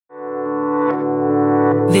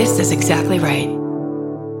This is exactly right.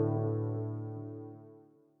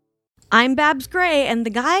 I'm Babs Gray, and the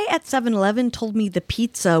guy at 7-Eleven told me the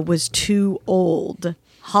pizza was too old.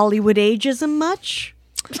 Hollywood ageism much?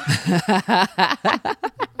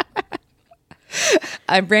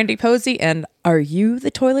 I'm Brandy Posey, and are you the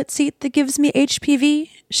toilet seat that gives me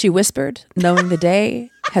HPV? She whispered, knowing the day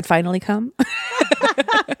had finally come.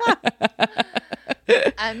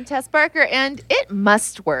 I'm Tess Barker, and it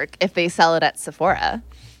must work if they sell it at Sephora.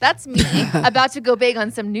 That's me, about to go big on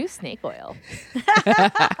some new snake oil.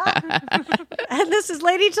 And this is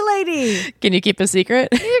Lady to Lady. Can you keep a secret?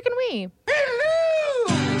 Neither can we.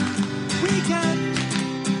 Hello! We got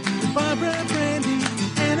Barbara, Brandy,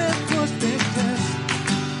 and of course Big Tess.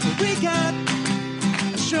 We got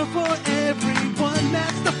a show for everyone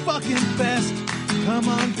that's the fucking best. Come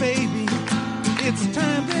on, baby. It's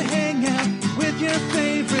time to hang out with your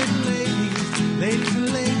favorite ladies. Ladies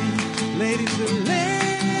and ladies. Ladies and ladies.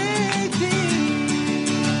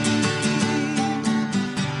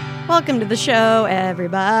 Welcome to the show,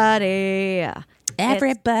 everybody.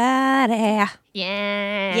 Everybody.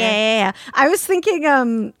 Yeah. I was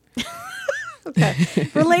thinking, okay,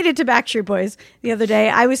 related to Backstreet Boys the other day,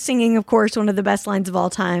 I was singing, of course, one of the best lines of all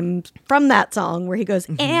time from that song where he goes,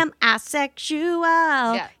 am I sexual?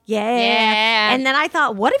 Yeah. And then I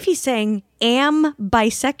thought, what if he's saying, am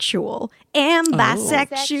bisexual? Am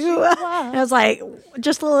bisexual? And I was like,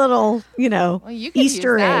 just a little, Well, you could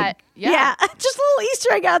Easter use egg. that. Yeah. Just a little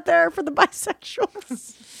Easter egg out there for the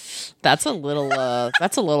bisexuals. That's a little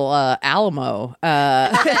Alamo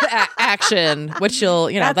action, which you'll,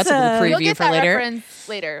 that's a little You'll preview get for that later. reference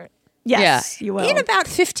later. Yes, you will. In about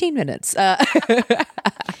 15 minutes.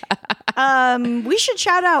 We should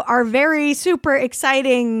shout out our very super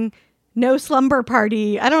exciting No Slumber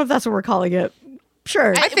Party. I don't know if that's what we're calling it.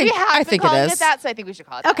 Sure. I think it is. That, so I think we should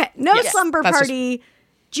call it that. Okay. No Slumber That's Party,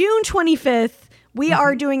 June 25th. We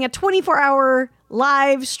are doing a 24-hour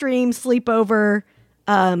live stream sleepover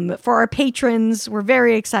for our patrons. We're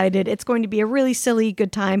very excited. It's going to be a really silly,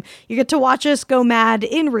 good time. You get to watch us go mad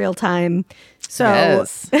in real time. So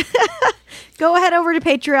Yes. go ahead over to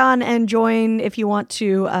Patreon and join if you want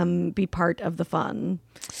to be part of the fun.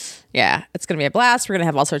 Yeah, it's going to be a blast. We're going to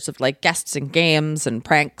have all sorts of guests and games and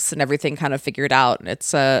pranks and everything kind of figured out.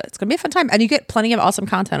 It's going to be a fun time. And you get plenty of awesome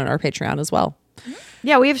content on our Patreon as well.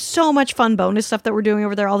 Yeah, we have so much fun bonus stuff that we're doing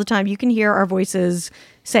over there all the time. You can hear our voices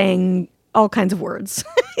saying all kinds of words,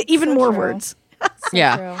 even more words.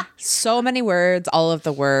 True. So many words, all of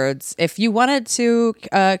the words. If you wanted to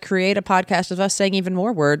create a podcast of us saying even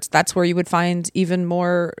more words, that's where you would find even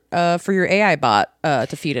more for your AI bot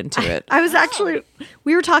to feed into it. I was actually,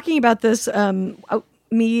 we were talking about this,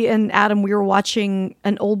 me and Adam, we were watching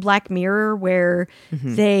an old Black Mirror where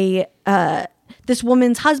they, this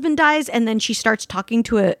woman's husband dies and then she starts talking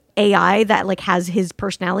to a AI that has his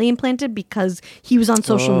personality implanted because he was on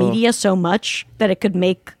social media so much that it could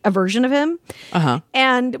make a version of him.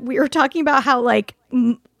 And we were talking about how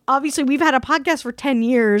obviously we've had a podcast for 10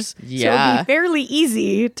 years. So it'd be fairly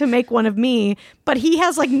easy to make one of me, but he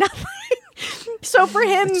has nothing. So for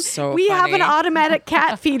him, we have an automatic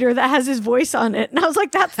cat feeder that has his voice on it. And I was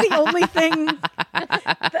like, that's the only thing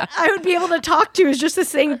that I would be able to talk to is just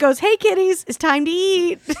this thing that goes, hey, kitties, it's time to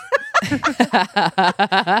eat.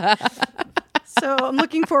 So I'm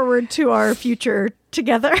looking forward to our future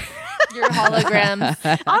together. Your holograms.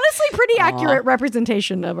 Honestly, pretty accurate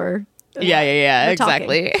representation of her. Yeah,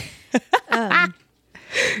 exactly.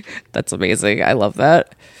 That's amazing. I love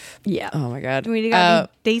that. Yeah. Oh my God. We got any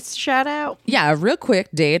dates shout out? Yeah, real quick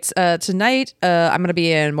dates. Tonight, I'm going to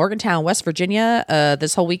be in Morgantown, West Virginia.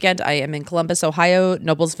 This whole weekend, I am in Columbus, Ohio,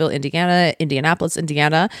 Noblesville, Indiana, Indianapolis,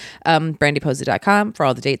 Indiana. BrandyPosey.com for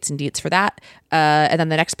all the dates and deets for that. And then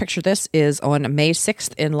the next Picture This is on May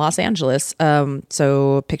 6th in Los Angeles.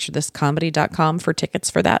 So PictureThisComedy.com for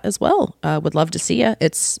tickets for that as well. Would love to see you.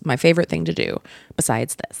 It's my favorite thing to do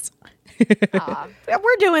besides this.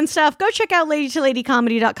 We're doing stuff. Go check out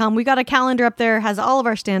ladytoladycomedy.com. We got a calendar up there, has all of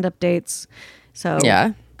our stand-up dates. So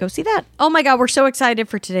go see that. Oh my God, we're so excited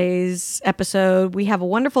for today's episode. We have a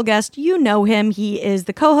wonderful guest. You know him. He is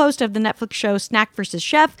the co-host of the Netflix show Snack vs.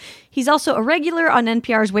 Chef. He's also a regular on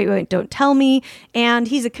NPR's Wait, Wait, Don't Tell Me. And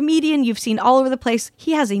he's a comedian you've seen all over the place.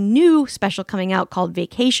 He has a new special coming out called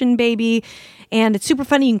Vacation Baby. And it's super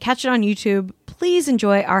funny. You can catch it on YouTube. Please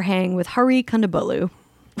enjoy our hang with Hari Kondabolu.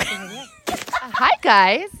 Hi,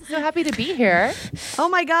 guys. So happy to be here. Oh,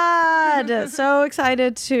 my God. So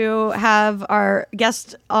excited to have our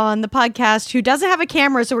guest on the podcast who doesn't have a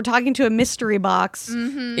camera. So we're talking to a mystery box.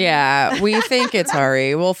 Yeah, we think it's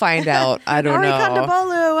Hari. We'll find out. I don't know. Hari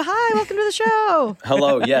Kondabolu. Hi, welcome to the show.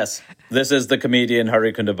 Hello, yes. This is the comedian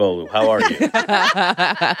Hari Kondabolu. How are you?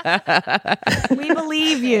 We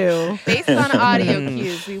believe you. Based on audio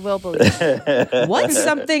cues, we will believe it. What's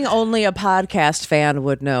something only a podcast fan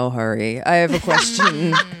would know, Hari? I have a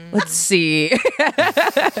question. Let's see.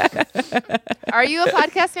 Are you a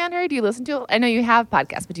podcast fan, Harry? Do you listen to? I know you have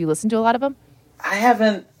podcasts, but do you listen to a lot of them? I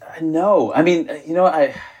haven't. No. I mean,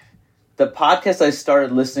 the podcast I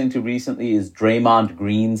started listening to recently is Draymond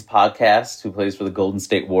Green's podcast, who plays for the Golden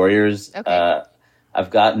State Warriors. Okay.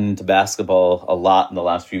 I've gotten into basketball a lot in the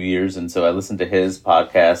last few years, and so I listened to his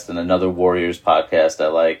podcast and another Warriors podcast I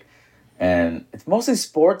like, and it's mostly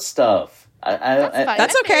sports stuff. That's fine.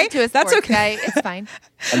 That's I'm okay. married to a That's sports okay. guy. It's fine.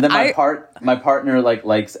 And then my partner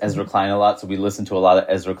likes Ezra Klein a lot, so we listen to a lot of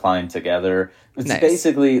Ezra Klein together. It's Nice.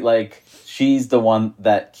 basically like she's the one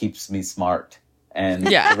that keeps me smart, and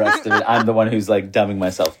Yeah. the rest of it, I'm the one who's like dumbing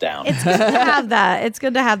myself down. It's good to have that. It's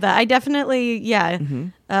good to have that. I definitely,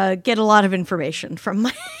 get a lot of information from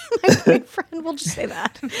my boyfriend. We'll just say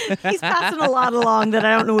that. He's passing a lot along that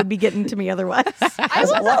I don't know would be getting to me otherwise. I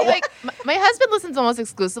will say, like, my husband listens almost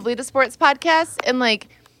exclusively to sports podcasts, and like,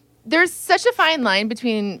 there's such a fine line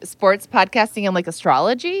between sports podcasting and like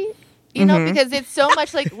astrology. You know, because it's so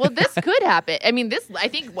much like, well, this could happen. I mean, I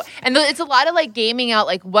think, and it's a lot of like gaming out,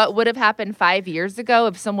 like what would have happened 5 years ago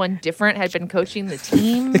if someone different had been coaching the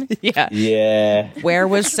team. Yeah. Yeah. Where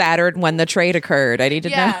was Saturn when the trade occurred? I need to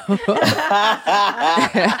know.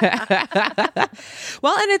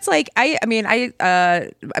 Well, and it's like I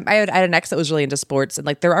had an ex that was really into sports, and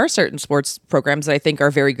like there are certain sports programs that I think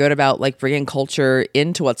are very good about like bringing culture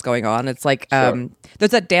into what's going on. It's like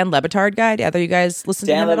there's that Dan Lebitard guy. Either you guys listen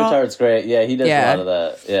to Dan him at all? Lebitard's great. Yeah, he does a lot of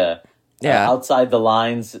that. Yeah. Yeah. Outside the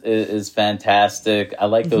Lines is fantastic. I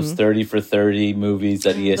like those 30 for 30 movies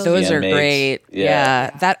that ESPN Those are makes. great. Yeah.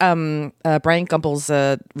 That Brian Gumbel's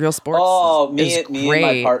Real Sports. Oh, is me great.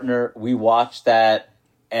 and my partner, we watch that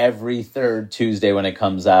every third Tuesday when it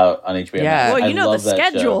comes out on HBO. Yeah. Max. Well, I you know the love that show.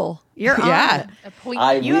 schedule. You're Yeah.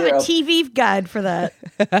 on. You we have are a TV guide for that.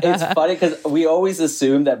 It's funny because we always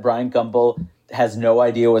assume that Brian Gumbel has no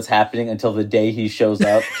idea what's happening until the day he shows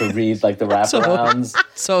up to read like the wraparounds.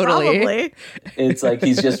 Totally. Probably. It's like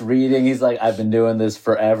he's just reading. He's like, I've been doing this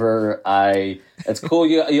forever. It's cool.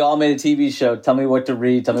 You all made a TV show. Tell me what to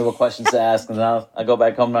read. Tell me what questions to ask, and then I go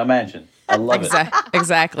back home to my mansion. I love it.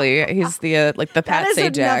 Exactly. He's the like the Pat That is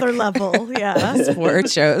Sajak another level. Yeah.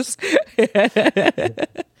 sports shows.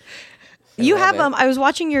 You have I was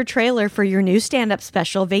watching your trailer for your new stand-up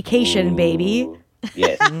special, Vacation Baby. Ooh,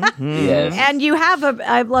 yes. Yes. And you have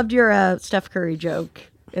I loved your Steph Curry joke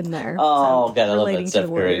in there. Oh, So, God, I love relating that to the Steph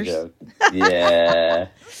Curry Warriors. joke. Yeah.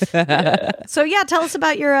 So yeah, tell us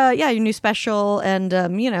about your new special, and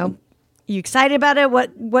you excited about it?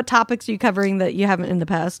 What topics are you covering that you haven't in the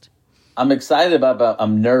past? I'm excited about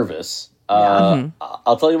I'm nervous.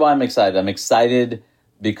 I'll tell you why I'm excited. I'm excited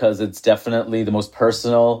because it's definitely the most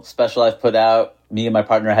personal special I've put out. Me and my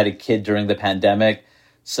partner had a kid during the pandemic.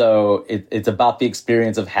 So it's about the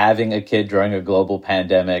experience of having a kid during a global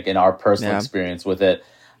pandemic and our personal experience with it.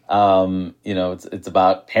 It's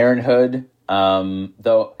about parenthood.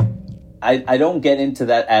 Though I don't get into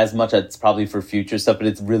that as much. It's probably for future stuff, but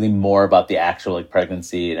it's really more about the actual like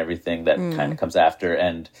pregnancy and everything that kind of comes after.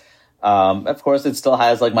 And of course, it still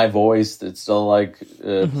has like my voice. It's still like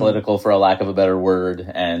political, for a lack of a better word,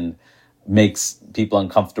 and makes people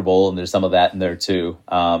uncomfortable. And there's some of that in there too.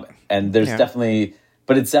 And there's definitely,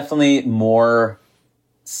 but it's definitely more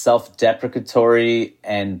self-deprecatory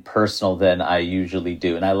and personal than I usually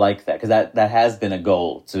do. And I like that because that has been a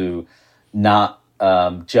goal, to not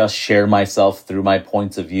just share myself through my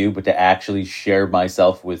points of view, but to actually share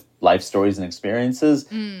myself with life stories and experiences.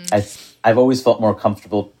 I've always felt more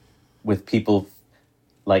comfortable with people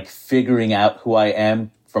like figuring out who I am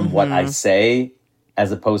from what I say,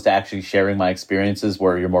 as opposed to actually sharing my experiences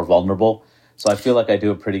where you're more vulnerable. So I feel like I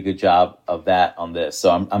do a pretty good job of that on this.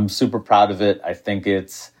 So I'm super proud of it. I think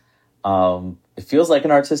it feels like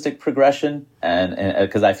an artistic progression, and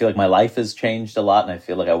because I feel like my life has changed a lot, and I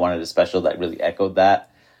feel like I wanted a special that really echoed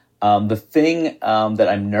that. The thing that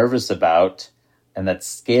I'm nervous about and that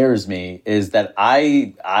scares me is that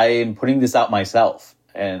I am putting this out myself,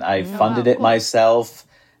 and I funded it myself,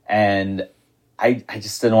 and I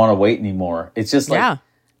just didn't want to wait anymore. It's just like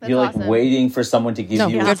you're like awesome. waiting for someone to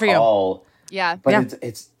give you a good for you. call. Yeah. But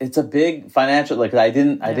it's a big financial, like I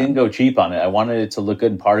didn't go cheap on it. I wanted it to look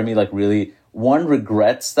good, and part of me like really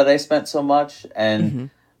regrets that I spent so much, and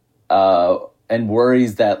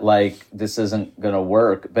worries that like this isn't gonna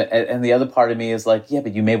work. But and the other part of me is like, yeah,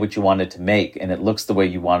 but you made what you wanted to make, and it looks the way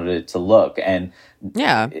you wanted it to look, and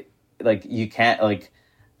like you can't like.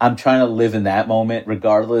 I'm trying to live in that moment,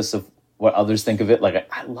 regardless of what others think of it. Like,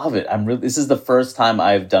 I love it. This is the first time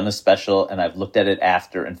I've done a special and I've looked at it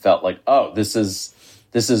after and felt like, oh, this is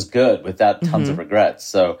good without tons of regrets.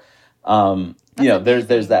 So,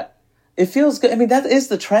 there's that. It feels good. I mean, that is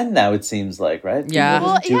the trend now, it seems like, right? Yeah.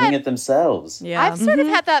 People are just doing it themselves. Yeah. I've sort of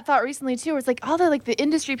had that thought recently too, where it's like all the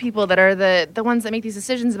industry people that are the ones that make these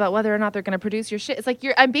decisions about whether or not they're going to produce your shit. It's like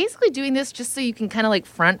I'm basically doing this just so you can kind of like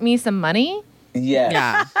front me some money. Yes.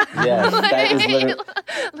 Yeah. Yes. That is literally,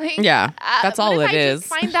 Like, Yeah, that's all what if it I is.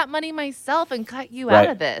 just find that money myself and cut you Right.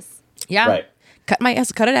 out of this. Yeah. right.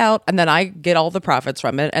 Cut it out, and then I get all the profits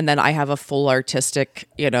from it, and then I have a full artistic,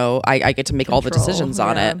 I get to make all the Control, decisions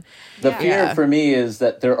on yeah. it. The fear Yeah. for me is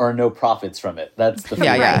that there are no profits from it. That's the fear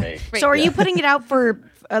Yeah, for yeah. me. Right. So are you putting it out for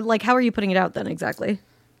how are you putting it out then exactly?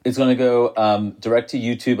 It's going to go direct to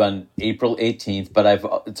YouTube on April 18th,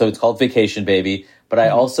 but so it's called Vacation Baby, but I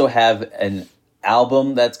also have an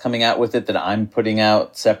album that's coming out with it that I'm putting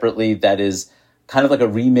out separately that is kind of like a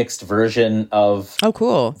remixed version of Oh,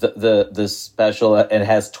 cool. the special. It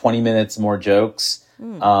has 20 minutes more jokes.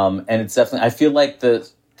 And it's definitely, I feel like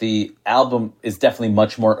the album is definitely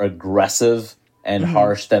much more aggressive and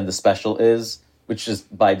harsh than the special is, which is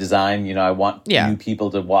by design. I want new people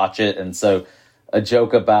to watch it. And so a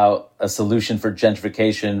joke about a solution for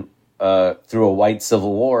gentrification through a white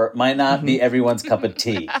civil war might not be everyone's cup of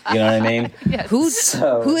tea. You know what I mean? Yes. Who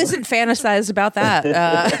isn't fantasized about that?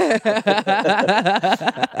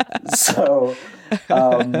 So,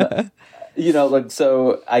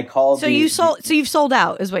 so I called. So you've sold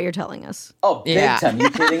out is what you're telling us. Oh, big Yeah. time. You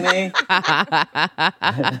kidding me?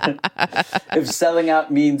 If selling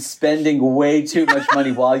out means spending way too much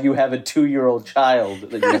money while you have a 2-year-old child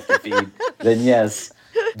that you have to feed, then yes.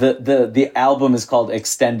 The album is called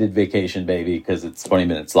Extended Vacation Baby because it's 20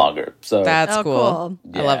 minutes longer. So That's Oh, cool. cool.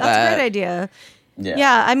 I love That's that. a great idea. yeah.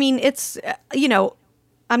 Yeah, I mean, it's,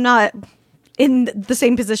 I'm not in the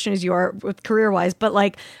same position as you are with career-wise, but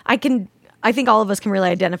like I think all of us can really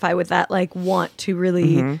identify with that, like want to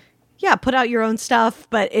really, put out your own stuff,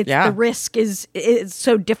 but the risk is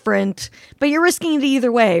so different, but you're risking it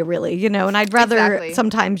either way, really, and I'd rather Exactly.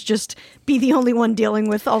 sometimes just be the only one dealing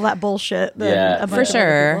with all that bullshit than Yeah. a bunch For of other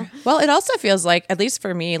sure. people. Well, it also feels like, at least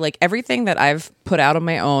for me, like everything that I've put out on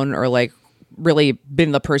my own or like really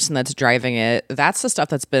been the person that's driving it, that's the stuff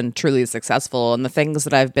that's been truly successful. And the things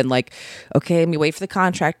that I've been like, okay, let me wait for the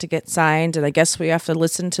contract to get signed, and I guess we have to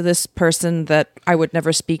listen to this person that I would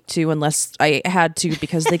never speak to unless I had to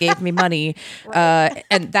because they gave me money.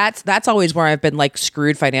 And that's always where I've been like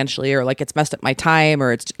screwed financially, or like it's messed up my time,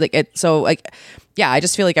 or it's like it. So like, yeah, I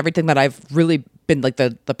just feel like everything that I've really been like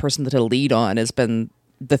the person that to lead on has been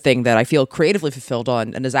the thing that I feel creatively fulfilled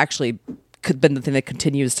on, and has actually been the thing that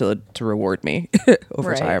continues to reward me over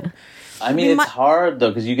Right. time. I mean, it's hard though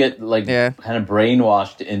because you get like kind of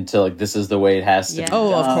brainwashed into like this is the way it has to Yeah. be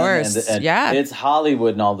Oh, of done, course. and Yeah. it's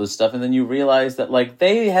Hollywood and all this stuff, and then you realize that like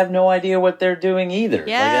they have no idea what they're doing either.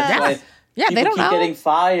 Yeah. Like, that's why Yeah, they people don't keep know. getting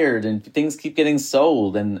fired and things keep getting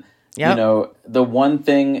sold, and Yep. the one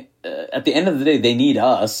thing at the end of the day they need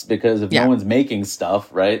us because if Yeah. no one's making stuff,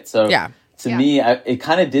 right? So Yeah. to me, it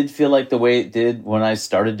kind of did feel like the way it did when I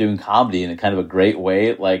started doing comedy in a kind of a great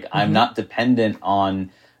way. Like I'm not dependent on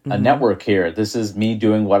a network here. This is me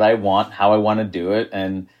doing what I want, how I want to do it.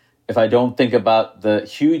 And if I don't think about the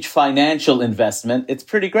huge financial investment, it's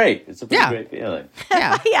pretty great. It's a pretty great feeling.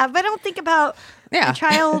 Yeah. Yeah, if I don't think about Yeah. a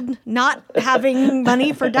child not having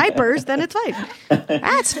money for diapers, then it's fine.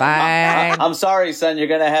 That's fine. I'm sorry, son. You're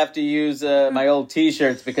going to have to use my old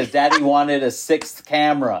T-shirts because Daddy wanted a 6th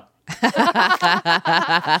camera. You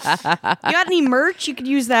got any merch? You could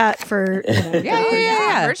use that for.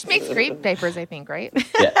 Yeah. Merch makes great diapers, I think, right?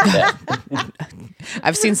 Yeah.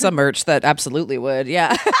 I've seen some merch that absolutely would.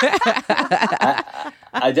 Yeah.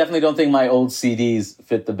 I definitely don't think my old CDs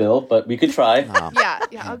fit the bill, but we could try. Yeah.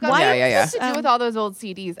 Oh, God. Why- Yeah. What's to do with all those old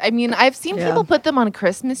CDs? I mean, I've seen Yeah. people put them on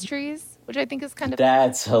Christmas trees, which I think is kind of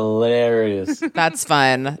That's hilarious. That's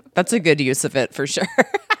fun. That's a good use of it for sure.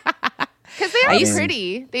 because they are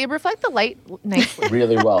pretty. They reflect the light nicely.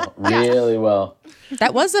 Really well. Really well.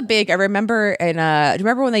 That was a big, I remember do you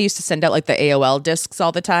remember when they used to send out like the AOL discs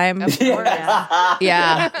all the time?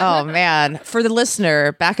 Yeah. Oh man. For the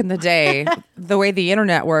listener, back in the day, the way the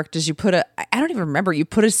internet worked is you put I don't even remember, you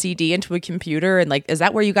put a CD into a computer and like, is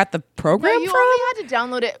that where you got the No, program you from? only had to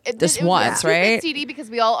download it. Just it was once, a stupid right? CD because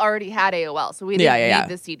we all already had AOL, so we Yeah, didn't yeah, need yeah.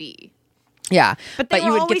 the CD. Yeah, But they you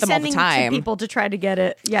were would always get them all the sending to time. people to try to get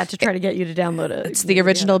it. Yeah, to try to get you to download it. It's the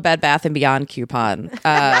original Bed Bath and Beyond coupon.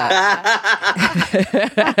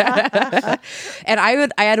 And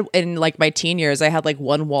I had in like my teen years, I had like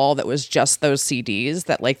one wall that was just those CDs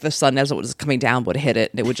that like the sun as it was coming down would hit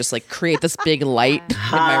it, and it would just like create this big light in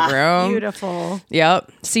my room. Beautiful.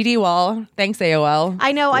 Yep, CD wall. Thanks AOL.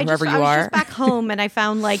 I know. I was wherever you are. just back home, and I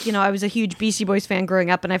found like I was a huge Beastie Boys fan growing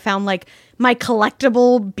up, and I found like my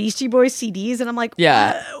collectible Beastie Boys CDs, and I'm like,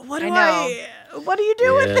 Yeah. what do you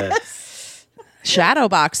do with this? Shadow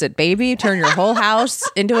box it, baby. Turn your whole house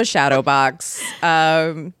into a shadow box.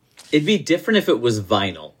 It'd be different if it was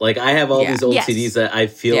vinyl. Like I have all these old Yes. CDs that I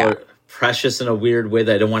feel are precious in a weird way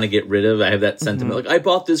that I don't want to get rid of. I have that sentiment. Like I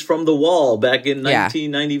bought this from the wall back in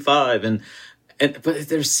 1995, and but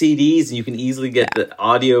there's CDs and you can easily get the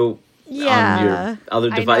audio on your other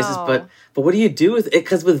devices. But what do you do with it?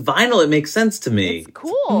 Because with vinyl, it makes sense to me. It's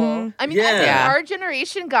cool. I mean, I think Yeah. our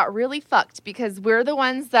generation got really fucked because we're the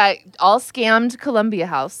ones that all scammed Columbia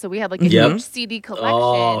House. So we had like a Yep. huge CD collection.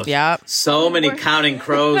 Oh, Yeah. so many Counting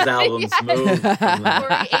Crows albums moved. From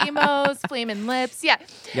that. Tori Amos, Flamin' Lips, yeah.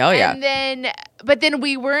 Oh, yeah. And then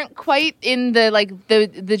we weren't quite in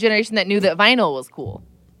the generation that knew that vinyl was cool.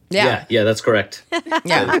 Yeah, that's correct.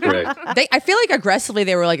 Yeah. That's correct. I feel like aggressively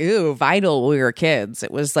they were like, ooh, vinyl when we were kids.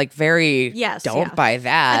 It was like very, don't buy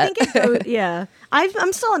that. I think it goes, yeah.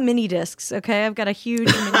 I'm still on mini discs, okay? I've got a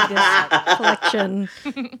huge mini disc collection.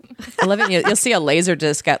 I love it. You'll see a laser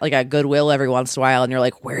disc at like a Goodwill every once in a while, and you're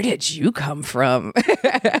like, where did you come from?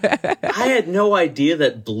 I had no idea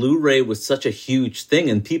that Blu-ray was such a huge thing,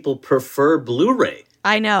 and people prefer Blu-ray.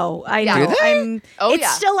 I know. Do they?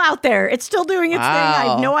 It's still out there. It's still doing its thing. I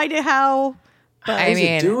have no idea how. But I How is mean,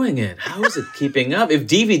 it doing it? How is it keeping up? If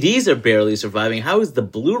DVDs are barely surviving, how is the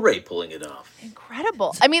Blu-ray pulling it off?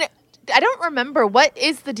 Incredible. I mean, I don't remember. What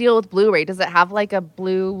is the deal with Blu-ray? Does it have like a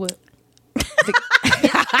blue... What's the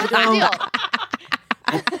deal?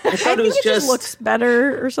 I thought I it think was it just looks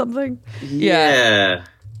better or something. Yeah.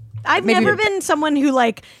 I've Maybe- never been someone who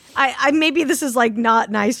like I maybe this is like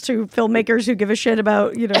not nice to filmmakers who give a shit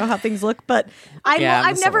about how things look, but I've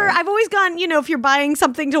always gone if you're buying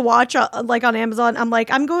something to watch like on Amazon, I'm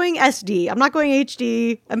like I'm going SD, I'm not going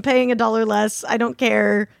HD, I'm paying $1 less, I don't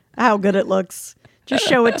care how good it looks, just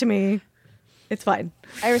show it to me, it's fine.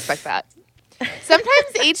 I respect that. Sometimes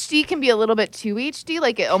HD can be a little bit too HD,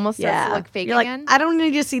 like it almost starts to look fake You're like, again. I don't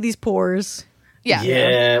need to see these pores.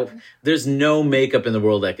 Yeah. There's no makeup in the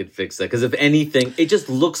world that could fix that. Because if anything, it just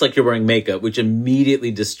looks like you're wearing makeup, which immediately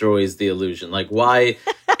destroys the illusion. Like, why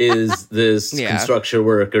is this construction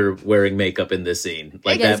worker wearing makeup in this scene?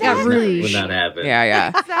 Like, Exactly. that would not happen.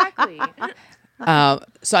 yeah. Exactly.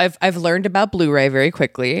 So I've learned about Blu-ray very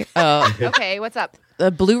quickly. Okay, what's up? The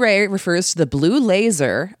Blu-ray refers to the blue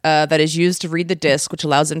laser that is used to read the disc, which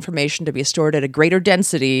allows information to be stored at a greater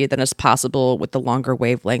density than is possible with the longer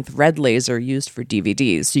wavelength red laser used for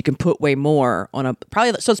DVDs. So you can put way more on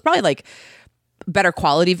so it's probably like better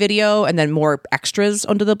quality video and then more extras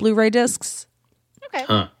onto the Blu-ray discs. Okay.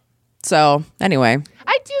 Huh. So anyway,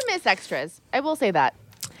 I do miss extras. I will say that.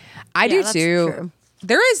 I do that's too. true.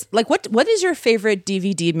 There is like what is your favorite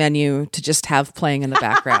DVD menu to just have playing in the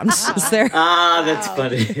background? Is there? That's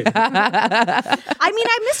funny. I mean,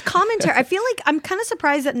 I miss commentary. I feel like I'm kind of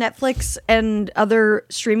surprised that Netflix and other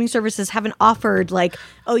streaming services haven't offered like,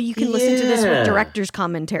 oh, you can listen to this with director's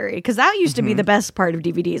commentary, because that used to be the best part of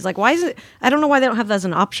DVDs. Like, why is it? I don't know why they don't have that as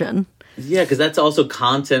an option. Yeah, because that's also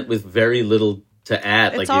content with very little to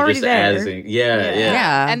add. It's like, you're already just there. adding.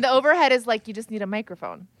 Yeah. And the overhead is like you just need a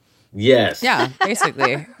microphone. Yes. Yeah,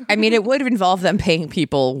 basically. I mean, it would involve them paying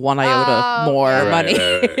people one iota more money.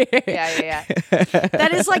 Right. Yeah.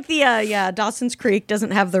 That is like the Dawson's Creek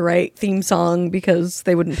doesn't have the right theme song because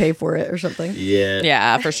they wouldn't pay for it or something. Yeah.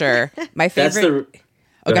 Yeah, for sure. My That's favorite.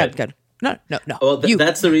 the. Good. No. Well,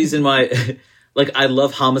 that's the reason why. Like, I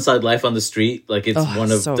love Homicide: Life on the Street. Like, it's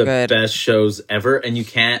one of so the good. best shows ever, and you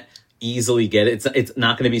can't easily get it. It's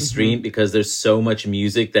not going to be streamed because there's so much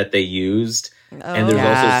music that they used. And there's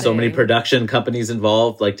also so many production companies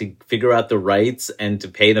involved. Like, to figure out the rights and to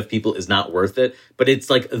pay enough people is not worth it. But it's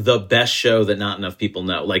like the best show that not enough people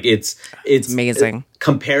know. Like, it's amazing.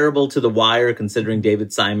 Comparable to The Wire, considering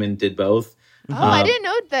David Simon did both. Oh, I didn't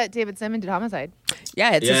know that David Simon did Homicide.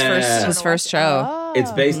 Yeah, it's his first show.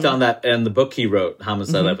 It's based on that and the book he wrote,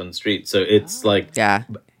 Homicide: Life on the Street. So it's like,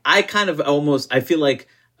 I kind of I feel like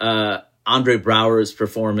Andre Braugher's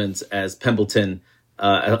performance as Pembleton,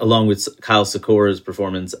 along with Kyle Sikora's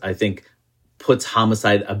performance, I think puts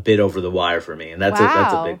Homicide a bit over The Wire for me, and that's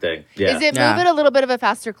a big thing. Yeah. Is it moving a little bit of a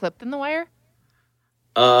faster clip than The Wire?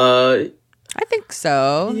 I think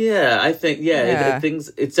so. Yeah, I think Yeah.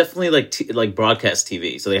 it's definitely like broadcast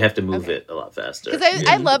TV, so they have to move it a lot faster. Because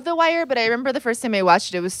I love The Wire, but I remember the first time I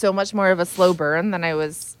watched it, it was so much more of a slow burn than I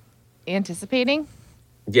was anticipating.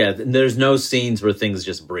 Yeah, there's no scenes where things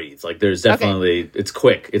just breathe. Like there's definitely it's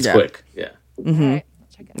quick. It's quick. Yeah. All right, I'll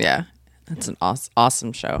check it out. Yeah. It's an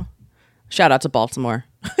awesome show. Shout out to Baltimore.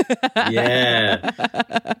 Yeah.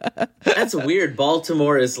 That's weird.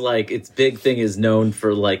 Baltimore is like its big thing is known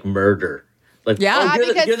for like murder. Like, Yeah.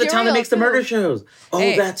 you're the town that makes the murder shows. Oh,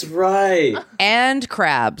 Hey. that's right. And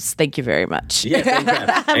crabs. Thank you very much. Yes, and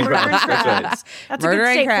crabs. And crabs. That's right. That's Murder a good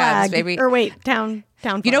and state crabs, flag. baby. Or wait, town.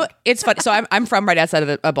 You know, it's funny. So I'm from right outside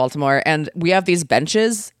of Baltimore, and we have these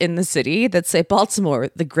benches in the city that say Baltimore,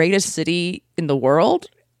 the greatest city in the world.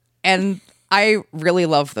 And I really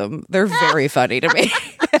love them. They're very funny to me.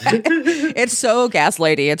 It's so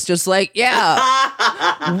gaslighty. It's just like, yeah,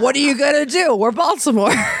 what are you going to do? We're Baltimore.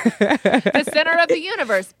 The center of the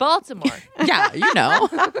universe, Baltimore. Yeah, you know.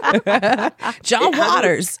 John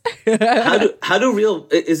Waters. How do real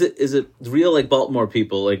is it real like Baltimore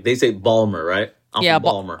people like they say Balmer, right? I'm Yeah, from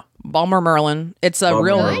Balmer. Balmer Merlin. It's a Balmer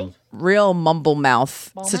real Merlin. real mumble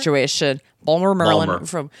mouth situation. Balmer Merlin Balmer.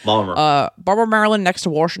 from Balmer. Balmer Maryland next to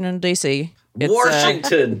Washington D.C. It's,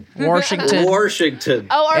 Washington. Washington. Washington.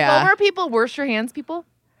 Oh, are Yeah. Balmer people wash your hands people?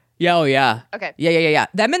 Yeah, oh yeah. Okay. Yeah.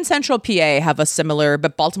 Them in Central PA have a similar,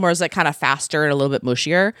 but Baltimore is like kind of faster and a little bit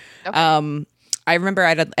mushier. Okay. I remember I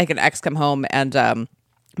had like an ex come home, and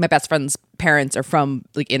my best friend's parents are from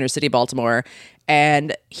like inner city Baltimore,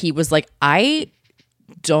 and he was like, I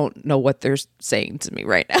don't know what they're saying to me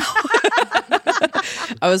right now.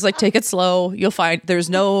 I was like, take it slow. You'll find there's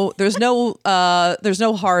no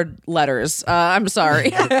hard letters. I'm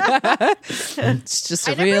sorry. It's just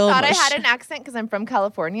a I never real thought I mush. had an accent because I'm from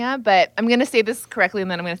California, but I'm going to say this correctly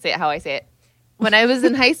and then I'm going to say it how I say it. When I was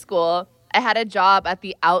in high school, I had a job at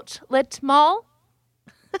the outlet mall,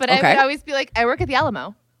 but I Okay. would always be like, I work at the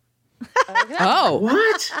Alamo. Oh,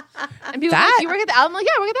 What? And people were That- like, you work at the Alamo? I'm like,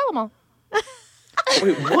 yeah, I work at the Alamo.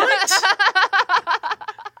 Wait, what?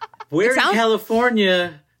 Where in sounds-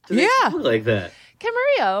 California do they Yeah. talk like that?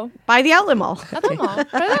 Camarillo. By the outlet mall. At the mall.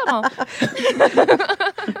 At the mall.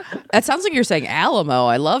 that sounds like you're saying Alamo.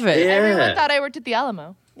 I love it. Everyone Yeah. thought I worked at the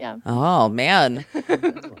Alamo. Yeah. Oh man.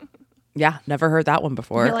 Yeah, never heard that one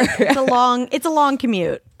before. You're like, it's a long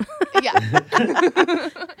commute. Yeah.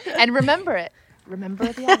 And remember it. Remember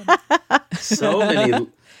the Alamo.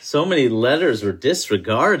 So many letters were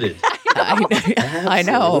disregarded. I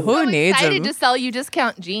know. Who I'm needs excited them? to sell you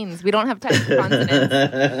discount jeans. We don't have time for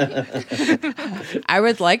consonants. I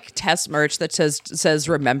would like test merch that says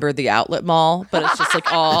 "Remember the Outlet Mall," but it's just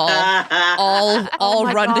like all Oh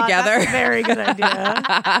my run God, together. That's a very good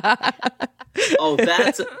idea. Oh,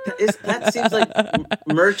 that seems like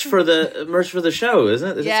merch for the show, isn't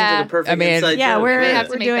it? It Yeah. seems like a perfect I mean, inside Yeah, joke. we're, We have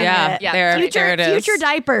to we're make doing Yeah, it. Yeah. there Future, it is. future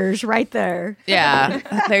diapers right there. Yeah,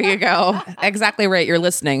 there you go. Exactly right. You're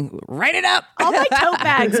listening. Write it up. All my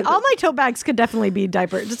tote bags could definitely be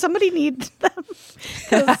diapers. Does somebody need them?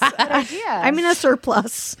 'Cause idea. I'm in a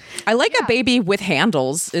surplus. I like a baby with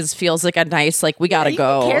handles. Feels like a nice we gotta You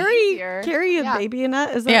go. can Easier. carry a Yeah. baby in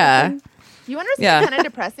it. Is that Yeah. a thing? You understand Yeah. kind of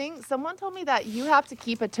depressing? Someone told me that you have to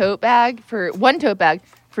keep one tote bag for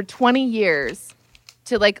 20 years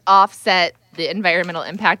to offset the environmental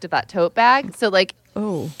impact of that tote bag. So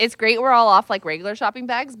Oh. it's great we're all off regular shopping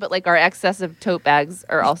bags, but our excessive tote bags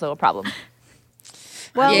are also a problem.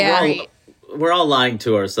 Well, Yeah. We're all lying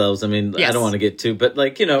to ourselves. I mean, I Yes. don't want to get too, but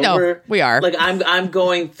No, we are. I'm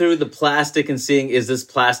going through the plastic and seeing is this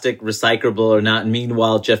plastic recyclable or not. And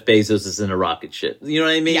meanwhile, Jeff Bezos is in a rocket ship. You know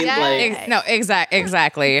what I mean? Yeah. Like,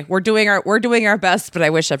 Exactly. We're doing our best, but I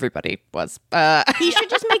wish everybody was. he should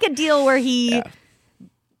just make a deal where he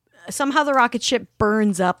somehow the rocket ship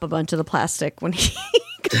burns up a bunch of the plastic when he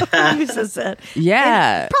uses it.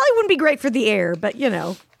 Yeah. Probably wouldn't be great for the air, but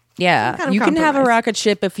Yeah, kind of you can have a compromise. rocket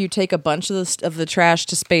ship if you take a bunch of the trash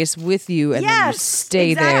to space with you, and then you Yes,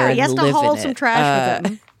 stay exactly. there and He has to live haul in some it. trash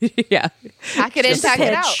with him. Yeah, Pack it in, Just a pack it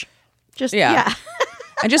pitch. out. Just Yeah. yeah.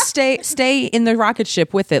 and just stay in the rocket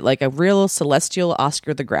ship with it, like a real celestial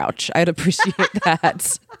Oscar the Grouch. I'd appreciate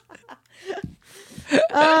that.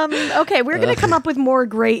 Okay, we're going to come up with more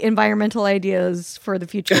great environmental ideas for the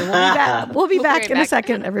future. We'll be back, we'll be back right in a back.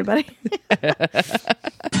 second, everybody.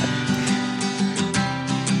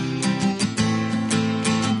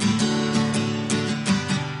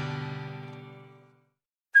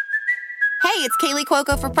 Hey, it's Kaylee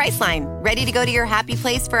Cuoco for Priceline. Ready to go to your happy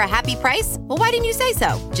place for a happy price? Well, why didn't you say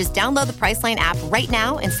so? Just download the Priceline app right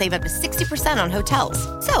now and save up to 60% on hotels.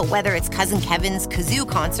 So whether it's Cousin Kevin's Kazoo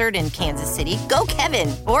Concert in Kansas City, go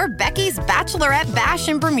Kevin, or Becky's Bachelorette Bash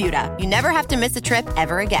in Bermuda, you never have to miss a trip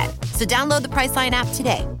ever again. So download the Priceline app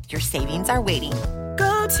today. Your savings are waiting.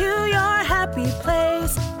 Go to your happy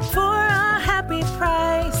place for a happy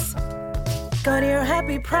price. Go to your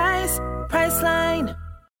happy price, Priceline.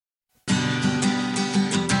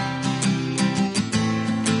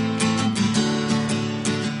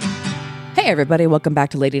 Hey, everybody. Welcome back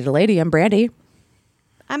to Lady to Lady. I'm Brandy.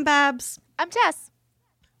 I'm Babs. I'm Tess.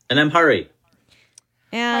 And I'm Hurry.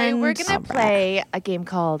 All And right, we're going to play a game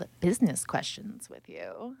called Business Questions with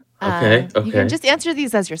you. Okay, You can just answer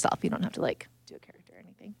these as yourself. You don't have to, like, do a character or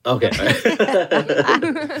anything. Okay.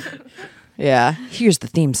 Yeah. Here's the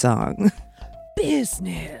theme song.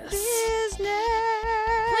 Business.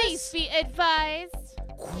 Please be advised.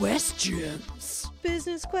 Questions.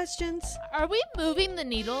 Business questions. Are we moving the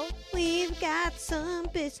needle? We've got some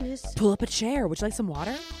business. Pull up a chair. Would you like some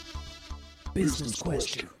water? Business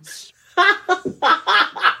questions.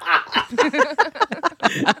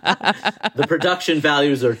 The production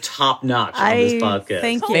values are top notch on this podcast.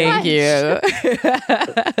 Thank you. Thank you.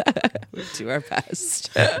 We do our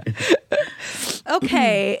best.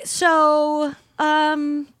 Okay, so tell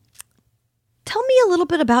me a little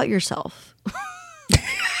bit about yourself.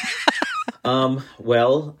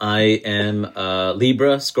 Well, I am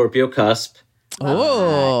Libra, Scorpio cusp.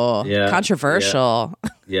 Oh, Yeah, controversial.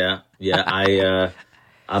 Yeah.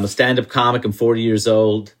 I'm a stand-up comic. I'm 40 years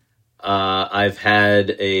old. I've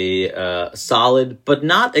had a solid but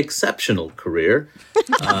not exceptional career.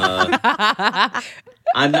 I'm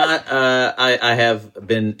not. I have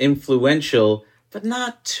been influential, but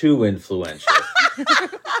not too influential.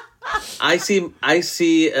 I see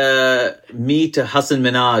me to Hassan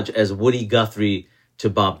Minhaj as Woody Guthrie to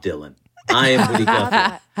Bob Dylan. I am Woody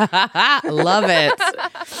Guthrie. Love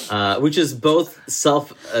it. Which is both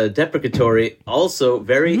self-deprecatory, also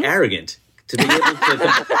very arrogant. To be able to,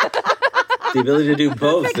 the ability to do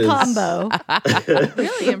both is Combo.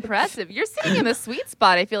 Really impressive. You're sitting in the sweet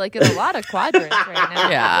spot, I feel like, in a lot of quadrants right now.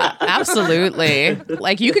 Yeah, absolutely.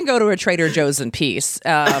 Like you can go to a Trader Joe's in peace.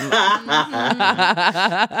 But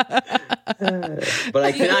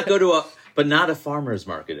I cannot go to but not a farmer's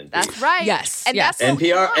market in peace. That's right. Yes, And yes. that's what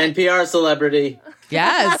we want. NPR celebrity.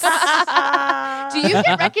 Yes. Do you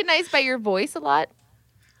get recognized by your voice a lot?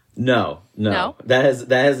 No. No? That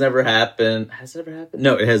has never happened. Has it ever happened?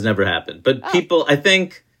 No, it has never happened. But people, I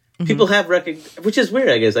think people have which is weird,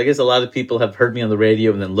 I guess. I guess a lot of people have heard me on the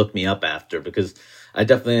radio and then looked me up after because I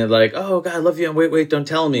definitely like, oh, God, I love you. And wait, don't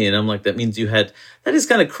tell me. And I'm like, that means you had, that is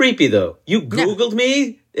kind of creepy though. You Googled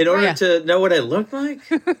me in order to know what I look like?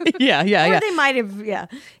 Yeah. Or they might have, yeah.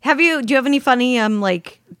 Do you have any funny,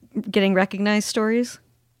 like, getting recognized stories?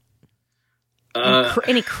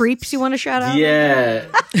 Any creeps you want to shout out? Yeah.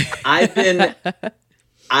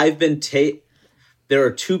 There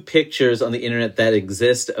are two pictures on the internet that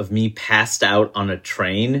exist of me passed out on a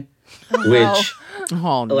train, which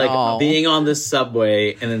Oh, no. like being on the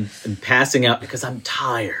subway and then passing out because I'm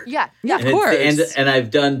tired. Yeah. Yeah, And of course. and I've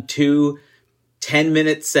done 2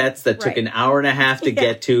 10-minute sets that took Right. an hour and a half to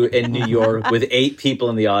get to in New York with 8 people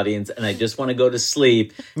in the audience, and I just want to go to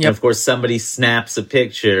sleep. And of course, somebody snaps a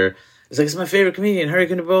picture. It's like, it's my favorite comedian, Harry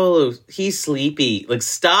Kondabolu. He's sleepy. Like,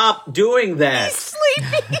 stop doing that. He's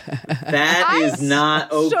sleepy. That is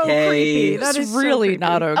not okay. So creepy. That It's is so really creepy.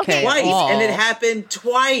 not okay. Twice, at all. and it happened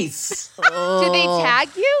twice. Did they tag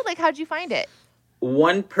you? Like, how'd you find it?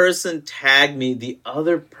 One person tagged me. The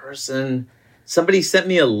other person, somebody sent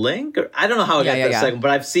me a link. Or I don't know how I got that second,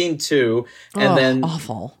 but I've seen 2. And then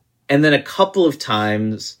awful. And then a couple of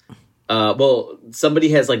times, somebody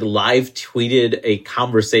has like live tweeted a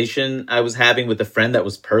conversation I was having with a friend that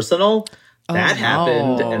was personal. That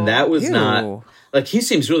happened, and that was not like, he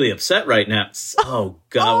seems really upset right now. Oh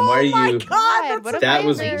God, why are you? God, what a That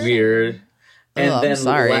was violation. weird. And I'm then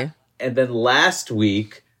sorry. and then last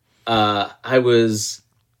week, I was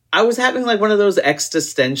having like one of those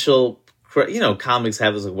existential, comics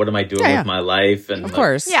have this, like, what am I doing with my life? And Of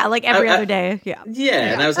course. Yeah, like every other day. Yeah.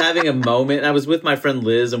 Yeah, and I was having a moment. And I was with my friend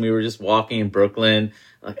Liz, and we were just walking in Brooklyn.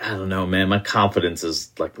 Like, I don't know, man. My confidence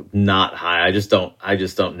is like not high. I just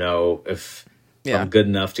don't know if I'm good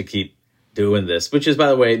enough to keep doing this. Which is, by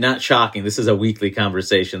the way, not shocking. This is a weekly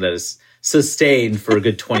conversation that is sustained for a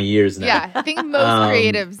good 20 years now. Yeah, I think most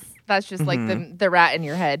creatives, that's just like the rat in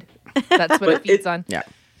your head. That's what it feeds on. Yeah.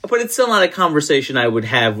 But it's still not a conversation I would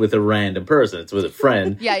have with a random person. It's with a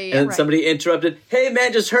friend. Yeah, And right. somebody interrupted, "Hey,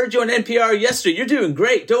 man, just heard you on NPR yesterday. You're doing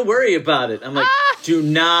great. Don't worry about it." I'm like, do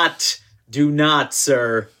not,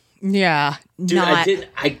 sir. Yeah. Dude,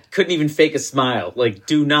 I couldn't even fake a smile. Like,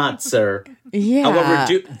 do not, sir. Yeah.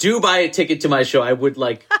 However, do buy a ticket to my show. I would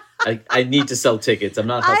like. I need to sell tickets. I'm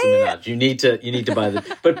not Hassan Minaj. You need to buy them.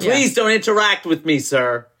 But please don't interact with me,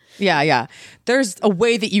 sir. Yeah. There's a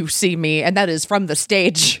way that you see me, and that is from the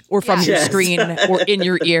stage or from your Yes. screen or in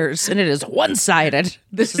your ears, and it is one-sided.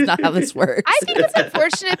 This is not how this works. I think it's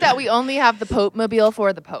unfortunate that we only have the Pope mobile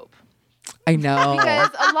for the Pope. I know. Because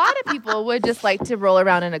a lot of people would just like to roll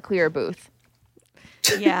around in a clear booth.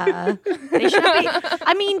 Yeah. They should be.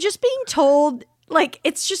 I mean, just being told, like,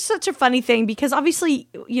 it's just such a funny thing because obviously,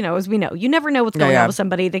 you know, as we know, you never know what's going on with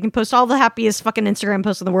somebody. They can post all the happiest fucking Instagram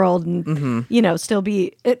posts in the world and, you know, still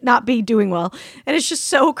not be doing well. And it's just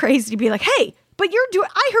so crazy to be like, hey, but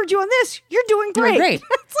I heard you on this. You're doing Doing great. great.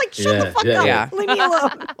 It's like, shut the fuck up. Yeah. Leave me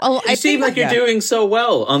alone. Well, You seem like you're doing so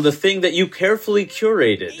well on the thing that you carefully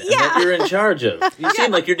curated and that you're in charge of. You seem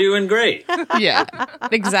like you're doing great. Yeah,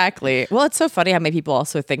 exactly. Well, it's so funny how many people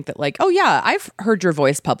also think that, like, oh yeah, I've heard your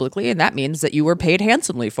voice publicly, and that means that you were paid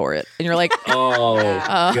handsomely for it. And you're like, Oh,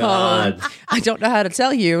 God. I don't know how to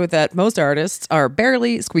tell you that most artists are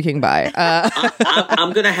barely squeaking by.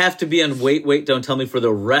 I'm going to have to be on Wait, Don't Tell Me for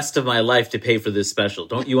the rest of my life to pay for this special.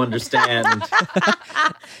 Don't you understand?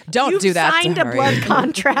 Don't You've do that. signed to a Harry. blood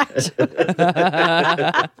contract.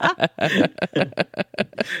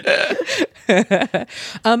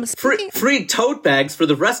 Free tote bags for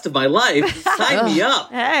the rest of my life. Sign me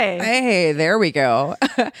up. Hey. Hey, there we go.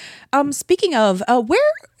 Speaking of, where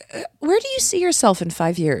do you see yourself in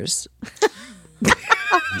 5 years?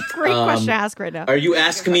 Great question to ask right now. Are you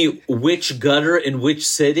asking me which gutter in which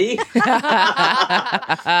city?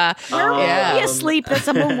 Yeah. Be asleep that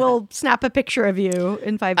someone will snap a picture of you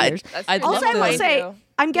in 5 years. I'd Also, love I will to. say,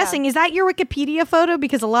 I'm guessing, is that your Wikipedia photo?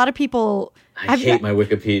 Because a lot of people I hate my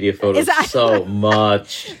Wikipedia photos Is that- so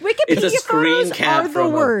much. It's a Wikipedia screen photos cap are the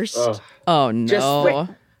from worst. Oh no. Just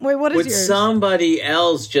Wait, what is would yours? somebody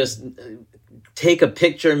else just take a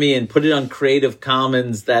picture of me and put it on Creative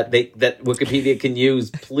Commons that Wikipedia can use,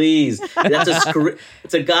 please? That's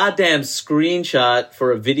it's a goddamn screenshot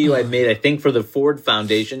for a video I made, I think, for the Ford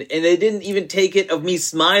Foundation, and they didn't even take it of me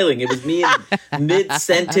smiling. It was me in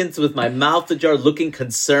mid-sentence with my mouth ajar, looking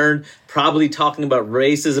concerned, probably talking about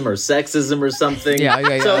racism or sexism or something.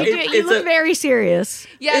 Yeah. So you look very serious.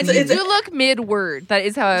 Yeah, It's- you it's- do look mid-word. That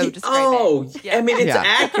is how I would describe it. I mean, it's Yeah.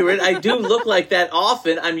 accurate. I do look like that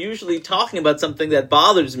often. I'm usually talking about something that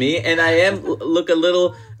bothers me, and I look a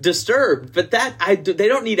little disturbed. But they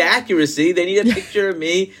don't need accuracy. They need a picture of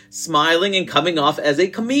me smiling and coming off as a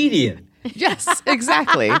comedian. Yes,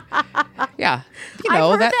 exactly. Yeah. You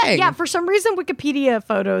know, I've heard that thing. Yeah, for some reason, Wikipedia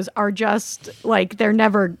photos are just like they're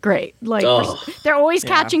never great. Like they're always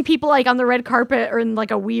catching people like on the red carpet or in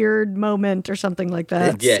like a weird moment or something like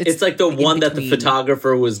that. Yeah, it's like the one that the between.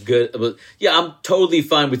 photographer was good. Yeah, I'm totally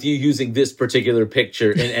fine with you using this particular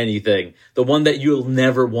picture in anything. The one that you'll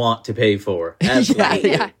never want to pay for.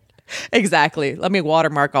 Absolutely. Yeah. Exactly. Let me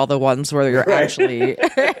watermark all the ones where you're actually.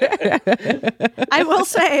 I will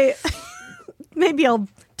say, maybe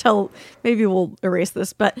we'll erase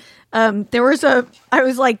this, but I was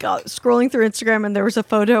like scrolling through Instagram and there was a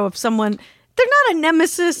photo of someone. They're not a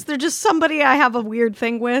nemesis. They're just somebody I have a weird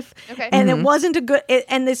thing with. Okay. And it wasn't a good,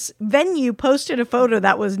 and this venue posted a photo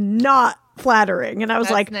that was not flattering. And I was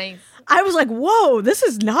That's like, nice. I was like, whoa, this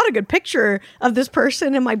is not a good picture of this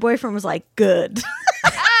person. And my boyfriend was like, good.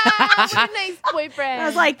 What a nice boyfriend. I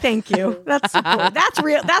was like, thank you. That's support.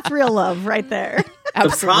 That's real love right there. The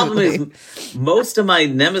problem is most of my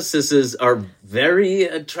nemesises are very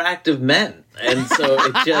attractive men. And so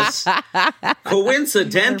it just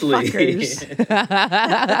coincidentally Look, even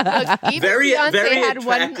very- Beyonce very had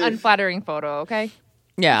one attractive. unflattering photo. Okay,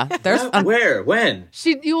 Yeah. There's. where? When?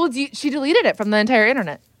 she deleted it from the entire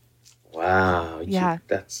internet. Wow. Yeah.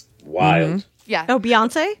 That's wild. Yeah, Oh,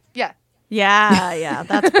 Beyonce? yeah. Yeah,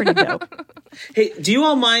 that's pretty dope. Hey, do you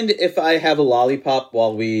all mind if I have a lollipop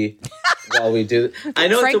while we do? I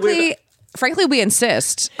know it's a weird. Frankly, we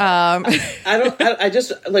insist. I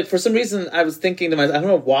just like for some reason I was thinking to myself, I don't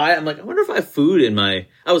know why. I'm like, I wonder if I have food in my.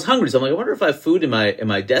 I was hungry, so I'm like, I wonder if I have food in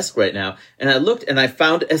my desk right now. And I looked and I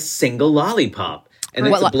found a single lollipop. And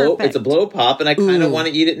it's a blow pop, and I kind of want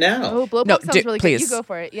to eat it now. Oh, blow No, pop sounds really please. good. You go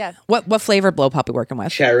for it. Yeah. What flavor blow pop we working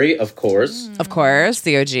with? Cherry, of course. Of course,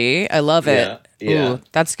 the OG. I love it. Yeah. Ooh,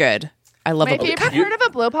 that's good. I love My a favorite part of a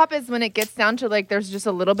blow pop is when it gets down to like there's just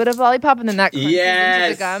a little bit of lollipop and then that crunches into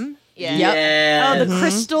the gum. Yeah. Yeah. Oh,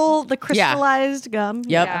 the crystallized gum.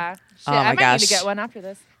 Yep. Yeah. Shit, Oh my I might need gosh. to get one after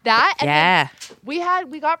this. That and Yeah. then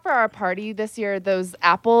we got for our party this year those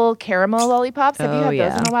apple caramel lollipops. Have you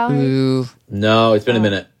had those in a while? Ooh. No, it's been a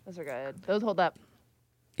minute. Those are good. Those hold up.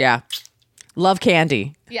 Yeah. Love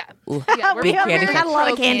candy. Yeah. Ooh. Yeah, We haven't candy had a lot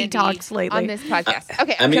of pro candy talks lately. on this podcast.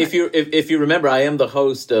 Okay. I mean, if you remember, I am the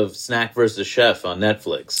host of Snack versus Chef on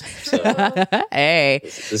Netflix. So Hey.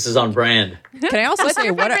 this is on brand. Can I also what's say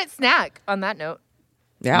your what? favorite snack? On that note,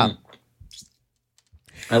 Yeah.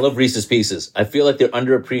 I love Reese's Pieces. I feel like they're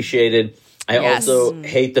underappreciated. I Yes. also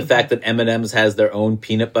hate the fact that M&M's has their own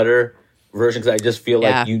peanut butter version because I just feel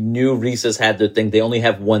Yeah. like you knew Reese's had their thing. They only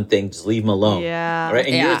have one thing. Just leave them alone. Yeah. All right?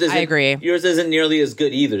 And Yeah, yours isn't, I agree. Yours isn't nearly as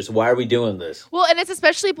good either. So why are we doing this? well, and it's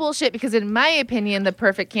especially bullshit because in my opinion, the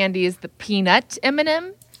perfect candy is the peanut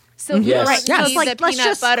M&M. So you Yes. don't Right. Yeah, need it's like, the let's peanut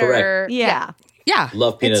just- butter. Correct. Yeah. Yeah.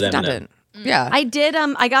 Love peanut It's M&M. redundant. Yeah. I did.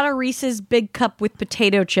 I got a Reese's Big Cup with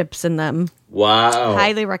potato chips in them. Wow.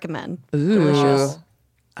 Highly recommend. Delicious.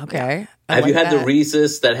 Okay. I Have you like had the that.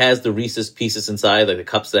 Reese's that has the Reese's Pieces inside, like the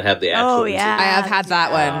cups that have the actual Oh, Reese's? yeah. I have had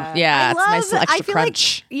that one. Yeah. I It's nice love. little extra I feel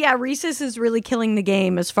crunch. like Reese's is really killing the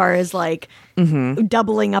game as far as like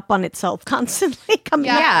doubling up on itself constantly, coming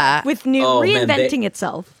Yeah. up with new Oh, man, reinventing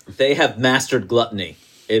itself. They have mastered gluttony.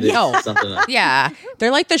 It is Oh. something else. Yeah. They're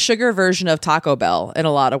like the sugar version of Taco Bell in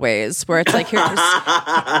a lot of ways, where it's like,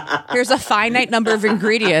 here's a finite number of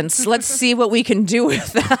ingredients. Let's see what we can do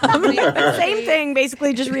with them. Same thing,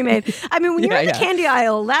 basically just remade. I mean, when you're in the Yeah. candy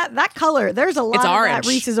aisle, that color, there's a lot It's of orange. that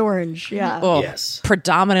Reese's orange. Yeah. Oh, Yes.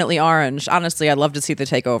 predominantly orange. Honestly, I'd love to see the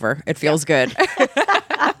takeover. It feels good.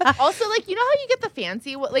 Also, like you know how you get the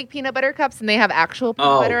fancy like peanut butter cups and they have actual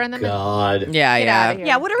peanut Oh, butter in them. God. Yeah, Get yeah. outta here.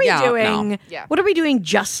 Yeah, what are we Yeah, doing? no. Yeah. What are we doing,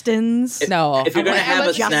 Justin's? No. If you're going to have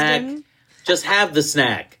a snack, Justin? just have the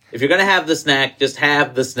snack. If you're going to have the snack, just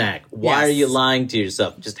have the snack. Why Yes. are you lying to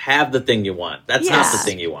yourself? Just have the thing you want. That's not Yes. the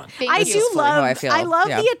thing you want. Thank I you. do fully how love. I feel. I love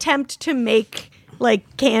Yeah. the attempt to make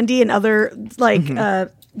like candy and other like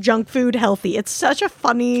junk food healthy. It's such a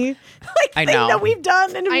funny I thing know. that we've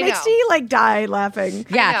done, and it I makes know. me like die laughing.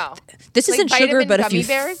 Yeah. know. This Like isn't sugar, vitamin but if gummy you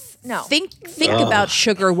bears? No. think about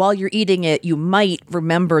sugar while you're eating it, you might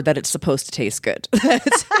remember that it's supposed to taste good.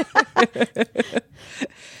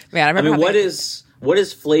 Man, I I remember mean, having, what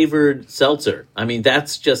is flavored seltzer? I mean,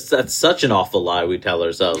 that's such an awful lie we tell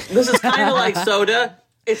ourselves. This is kind of like soda.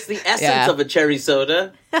 It's the essence Yeah. of a cherry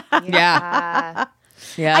soda. Yeah.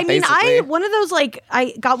 Yeah, I mean, basically.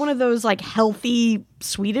 I got one of those like healthy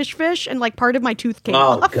Swedish fish, and like part of my tooth came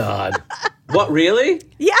Oh, off. God. What, really?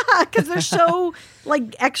 Yeah, because they're so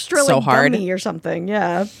like extra So like hard. gummy or something.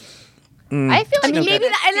 Yeah, I feel like I mean maybe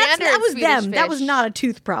that was Swedish them. That fish- was not a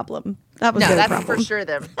tooth problem. That was No, their that's problem. for sure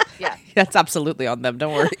them. Yeah. That's absolutely on them.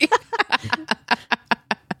 Don't worry.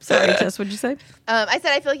 Sorry, Tess, what'd you say? I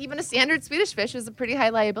said I feel like even a standard Swedish fish is a pretty high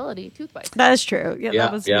liability tooth-wise. That is true. Yeah, Yeah,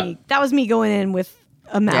 that was yeah. me. That was me going in with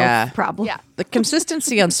a mouth Yeah. problem. Yeah. The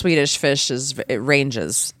consistency on Swedish fish it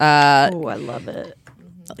ranges. Oh, I love it.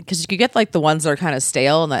 Because you get like the ones that are kind of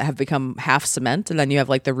stale and that have become half cement, and then you have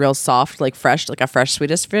like the real soft, like fresh, like a fresh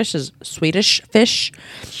Swedish fish is Swedish fish.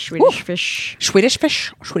 Swedish fish. Swedish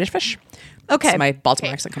fish. Swedish fish. Okay. That's my Baltimore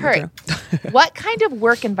Okay, accent hurry. coming through. What kind of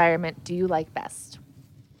work environment do you like best?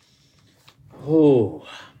 Oh,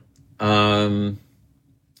 I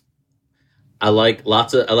like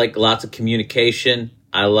lots of communication.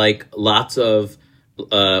 I like lots of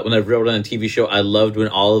when I wrote on a TV show. I loved when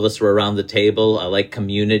all of us were around the table. I like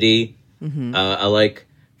community. I like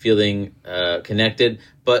feeling connected.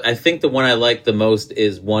 But I think the one I like the most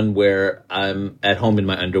is one where I'm at home in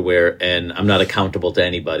my underwear and I'm not accountable to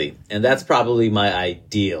anybody. And that's probably my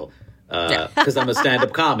ideal because I'm a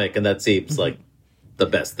stand-up comic, and that seems like the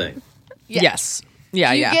best thing. Yes.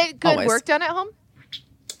 Yeah, Do you yeah. get good always. work done at home?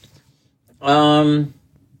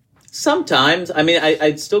 Sometimes. I mean,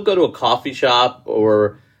 I'd still go to a coffee shop,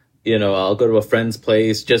 or, I'll go to a friend's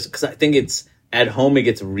place just because I think it's at home. It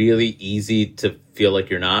gets really easy to feel like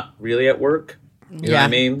you're not really at work. You know what I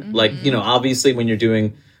mean? Like, obviously when you're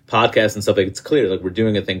doing podcasts and stuff, like, it's clear, like, we're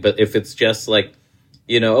doing a thing. But if it's just like,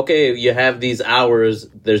 okay, you have these hours,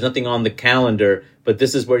 there's nothing on the calendar, but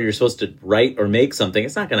this is where you're supposed to write or make something,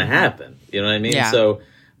 it's not going to happen. You know what I mean? Yeah. So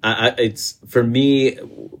it's, for me,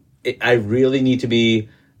 I really need to be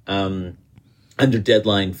under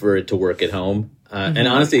deadline for it to work at home. And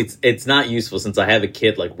honestly, it's not useful since I have a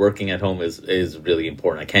kid. Like working at home is really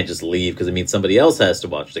important. I can't just leave because it means somebody else has to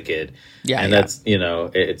watch the kid. And that's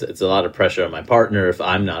it's a lot of pressure on my partner if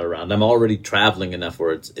I'm not around. I'm already traveling enough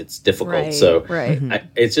where it's difficult. Right, so right.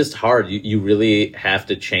 it's just hard. You really have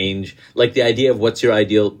to change like the idea of what's your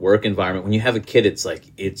ideal work environment. When you have a kid, it's like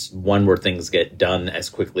it's one where things get done as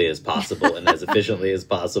quickly as possible and as efficiently as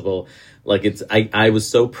possible. Like I was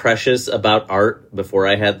so precious about art before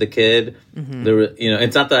I had the kid. There were,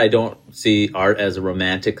 it's not that I don't see art as a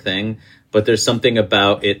romantic thing, but there's something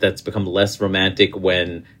about it that's become less romantic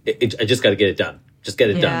when I just got to get it done. Just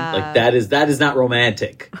get it done. Like that is not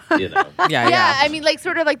romantic, Yeah, I mean, like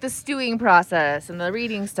sort of like the stewing process and the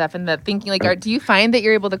reading stuff and the thinking. Like, do you find that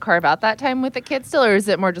you're able to carve out that time with the kids still, or is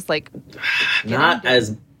it more just like not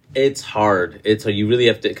as? It's hard. You really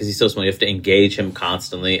have to, because he's so small, you have to engage him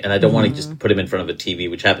constantly. And I don't want to just put him in front of a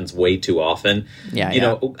TV, which happens way too often.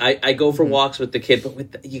 I go for walks with the kid,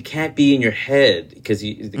 but you can't be in your head because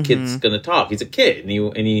the kid's going to talk. He's a kid.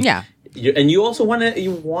 And you also want to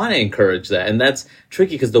encourage that. And that's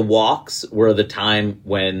tricky because the walks were the time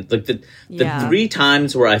when, like the 3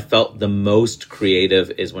 times where I felt the most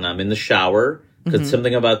creative is when I'm in the shower, because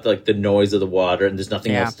something about like the noise of the water and there's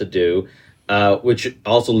nothing else to do. Which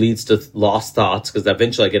also leads to lost thoughts because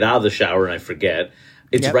eventually I get out of the shower and I forget.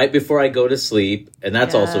 It's right before I go to sleep, and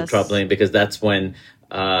that's also troubling because that's when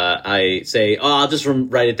I say, I'll just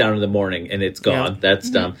write it down in the morning, and it's gone. That's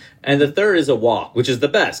dumb. And the third is a walk, which is the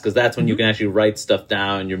best because that's when you can actually write stuff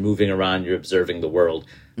down, you're moving around, you're observing the world.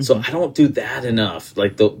 So I don't do that enough.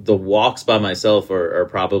 Like the walks by myself are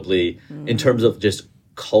probably, in terms of just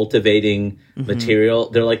cultivating material,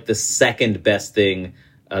 they're like the second best thing.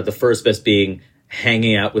 The first best being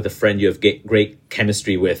hanging out with a friend you have great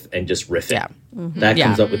chemistry with and just riffing. That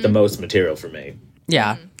comes up with the most material for me.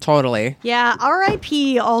 Yeah, totally. Yeah,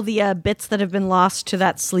 R.I.P. all the bits that have been lost to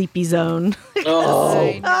that sleepy zone.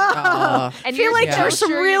 And I feel like there's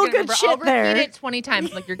some real good I'll shit there. repeat it 20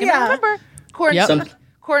 times. Like you're gonna remember corn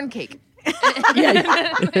cake. Then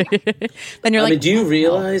you're I mean, do you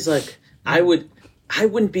realize like I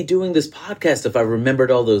wouldn't be doing this podcast if I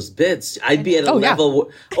remembered all those bits. I'd be at a level.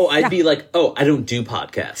 I'd be like, I don't do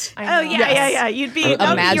podcasts. Yeah. You'd be that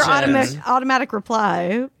would be your automatic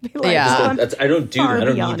reply. Be like, I don't do them. I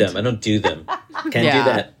don't need them. I don't do them. Can't do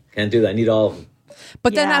that. Can't do that. I need all of them.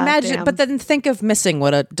 But then imagine. But then think of missing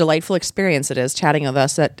what a delightful experience it is chatting with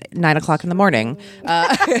us at 9:00 in the morning.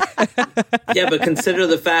 Yeah, but consider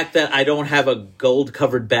the fact that I don't have a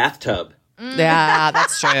gold-covered bathtub. Yeah,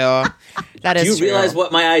 that's true. That is true. Do you realize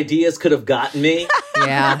what my ideas could have gotten me?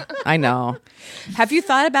 Yeah, I know. Have you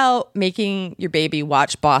thought about making your baby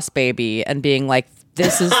watch Boss Baby and being like,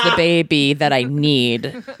 this is the baby that I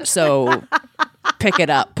need, so pick it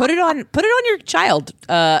up. Put it on your child.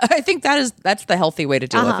 I think that's the healthy way to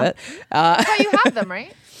deal with it. But you have them,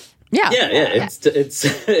 right? Yeah. It's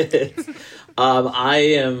I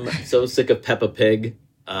am so sick of Peppa Pig.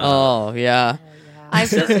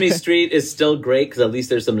 Sesame Street is still great because at least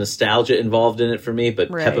there's some nostalgia involved in it for me, but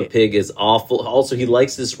Peppa Pig is awful. Also, he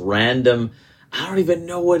likes this random, I don't even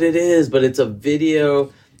know what it is, but it's a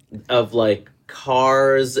video of like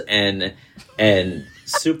cars and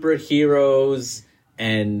superheroes,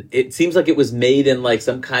 and it seems like it was made in like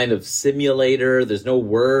some kind of simulator. There's no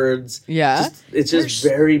words. It's just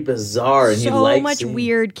very bizarre. And so much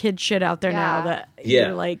weird kid shit out there now that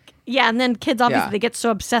you're like, and then kids obviously they get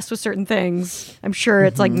so obsessed with certain things. I'm sure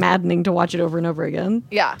it's like maddening to watch it over and over again.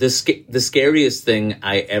 Yeah. The scariest thing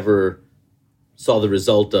I ever saw the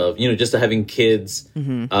result of, just having kids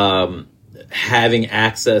having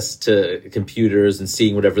access to computers and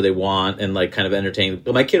seeing whatever they want and like kind of entertaining.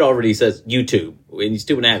 But my kid already says YouTube. And he's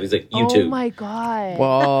 2.5. He's like, YouTube. Oh my God.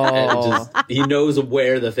 Whoa. He knows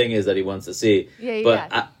where the thing is that he wants to see.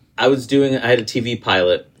 But I had a TV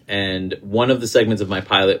pilot, and one of the segments of my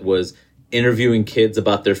pilot was interviewing kids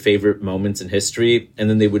about their favorite moments in history, and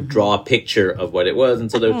then they would draw a picture of what it was.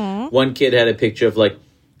 And so one kid had a picture of like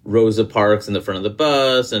Rosa Parks in the front of the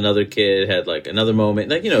bus. Another kid had like another moment,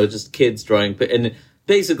 like, just kids drawing. And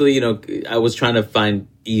basically, I was trying to find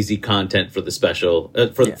easy content for the special,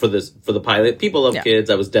 for the pilot. People love kids.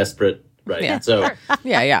 I was desperate, right? Yeah. So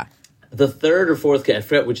the third or fourth kid, I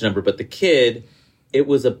forget which number, but the kid, it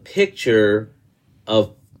was a picture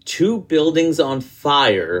of 2 buildings on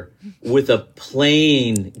fire with a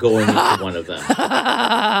plane going into one of them.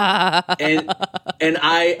 And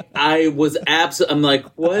I was I'm like,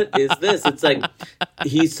 what is this? It's like,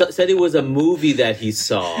 he said it was a movie that he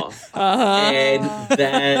saw. And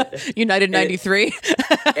that United 93.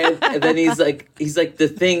 And then he's like, the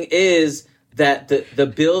thing is that the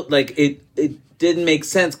build, like it didn't make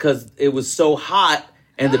sense because it was so hot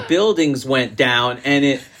and the buildings went down and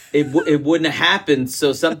it wouldn't have happened. So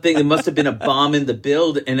it must have been a bomb in the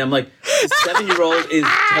building. And I'm like, the 7-year-old is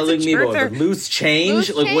telling me about the loose change.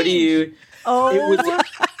 Loose Like, what do you? Oh, It was.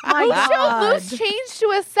 my Who showed God. loose change to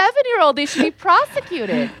a 7-year-old? They should be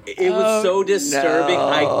prosecuted. It was so disturbing. no.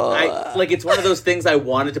 I like it's one of those things I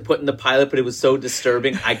wanted to put in the pilot, but it was so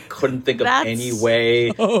disturbing. I couldn't think of That's- any way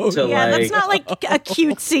to Yeah, like. that's not like a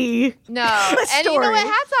cutesy. No. And you know Story. what?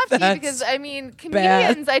 Hats off to you That's because, I mean,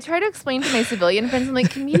 comedians, I try to explain to my civilian friends, I'm like,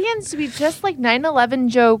 comedians to be just like 9/11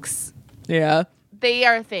 jokes. Yeah. They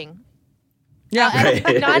are a thing. Yeah.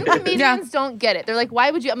 Right. Non-comedians don't get it. They're like, why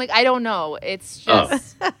would you? I'm like, I don't know. It's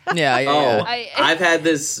just. Yeah. Yeah. Oh, yeah. I've had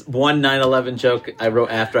this one 9/11 joke I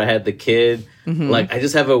wrote after I had the kid. Like, I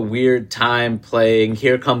just have a weird time playing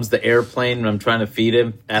Here Comes the Airplane when I'm trying to feed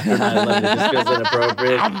him after 9/11. It just feels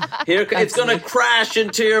inappropriate. It's going to crash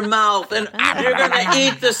into your mouth and you're going to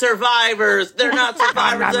eat the survivors. They're not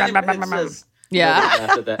survivors anymore. It's just- Yeah. Nobody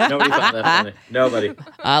laughed at that. Nobody found that funny. Nobody.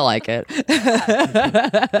 I like it.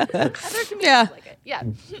 Other comedians Yeah. like it. Yeah.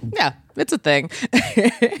 Yeah, it's a thing.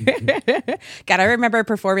 God, I remember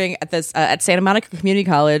performing at this at Santa Monica Community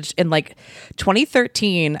College in like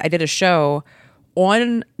 2013. I did a show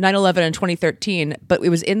on 9/11 in 2013, but it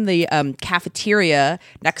was in the cafeteria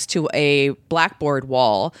next to a blackboard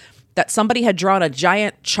wall that somebody had drawn a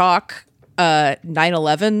giant chalk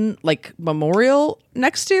 9/11 like memorial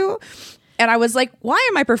next to. And I was like, why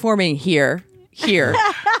am I performing here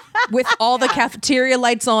with all the cafeteria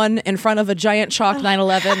lights on in front of a giant chalk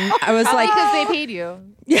 9/11? I was like, Because they paid you.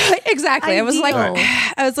 yeah, exactly. I was like,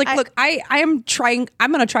 Ideal. look, I'm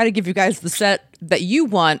going to try to give you guys the set that you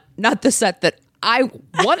want, not the set that I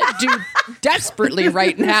want to do desperately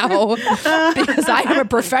right now because I am a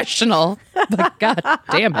professional. But God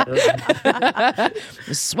damn it. I'm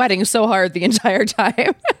sweating so hard the entire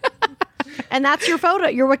time. And that's your photo,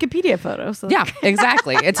 your Wikipedia photo. So Yeah,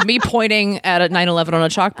 exactly. It's me pointing at a 9/11 on a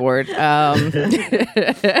chalkboard.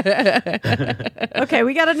 Okay,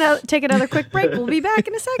 we got to take another quick break. We'll be back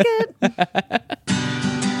in a second.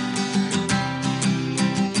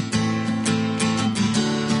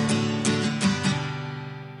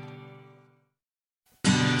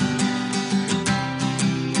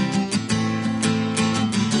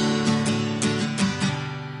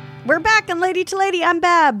 We're back on Lady to Lady. I'm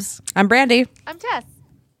Babs. I'm Brandy. I'm Tess.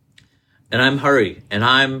 And I'm Hurry, and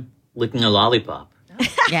I'm licking a lollipop.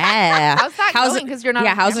 Yeah. How's that going? Because you're not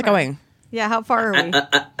Yeah, on how's it camera. going? Yeah, how far are we?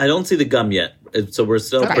 I don't see the gum yet, so we're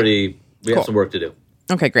still we have Cool. some work to do.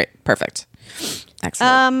 Okay, great. Perfect.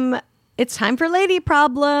 Excellent. It's time for lady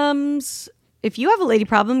problems. If you have a lady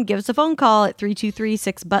problem, give us a phone call at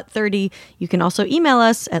 323-6-BUT-30. You can also email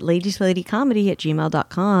us at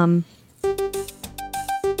ladieswithladycomedy@gmail.com.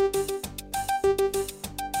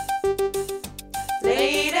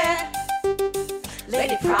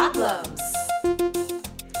 Lady problems.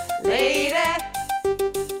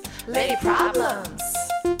 Lady problems.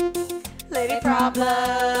 Lady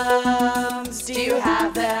problems. Do you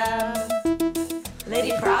have them?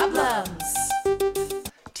 Lady problems.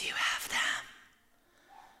 Do you have them?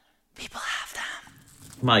 People have them.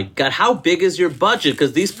 My God, how big is your budget?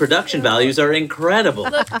 Because these production values are incredible.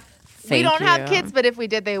 We Thank don't have you. kids, but if we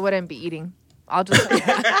did, they wouldn't be eating. I'll just.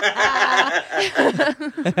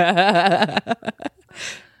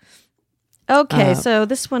 Okay, so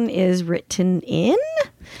this one is written in.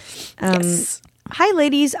 Yes. Hi,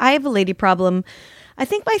 ladies. I have a lady problem. I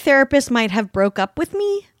think my therapist might have broke up with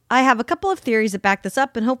me. I have a couple of theories that back this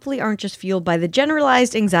up and hopefully aren't just fueled by the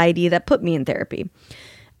generalized anxiety that put me in therapy.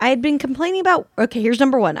 I had been complaining about, okay, here's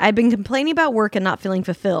number one. I'd been complaining about work and not feeling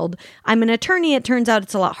fulfilled. I'm an attorney. It turns out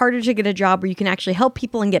it's a lot harder to get a job where you can actually help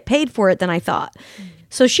people and get paid for it than I thought.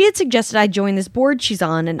 So she had suggested I join this board she's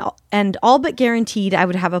on and all but guaranteed I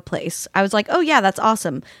would have a place. I was like, oh yeah, that's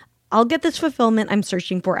awesome. I'll get this fulfillment I'm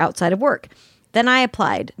searching for outside of work. Then I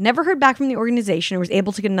applied, never heard back from the organization, or was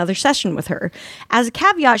able to get another session with her. As a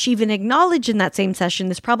caveat, she even acknowledged in that same session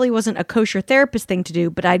this probably wasn't a kosher therapist thing to do,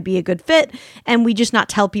 but I'd be a good fit, and we just not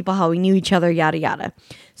tell people how we knew each other, yada yada.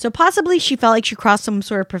 So possibly she felt like she crossed some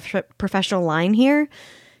sort of professional line here.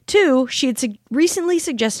 Two, she had recently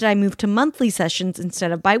suggested I move to monthly sessions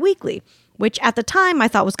instead of bi-weekly, which at the time I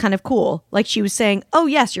thought was kind of cool. Like she was saying, oh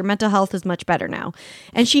yes, your mental health is much better now.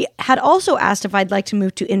 And she had also asked if I'd like to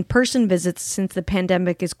move to in-person visits since the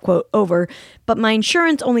pandemic is, quote, over, but my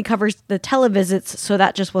insurance only covers the televisits, so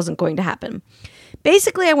that just wasn't going to happen.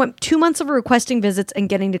 Basically, I went 2 months of requesting visits and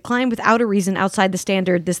getting declined without a reason outside the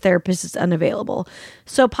standard, this therapist is unavailable.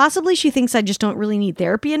 So possibly she thinks I just don't really need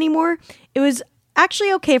therapy anymore. It was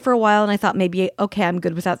actually okay for a while, and I thought maybe, okay, I'm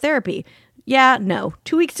good without therapy. Yeah, no.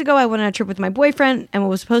 2 weeks ago, I went on a trip with my boyfriend, and what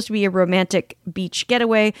was supposed to be a romantic beach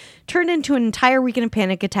getaway turned into an entire weekend of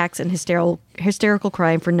panic attacks and hysterical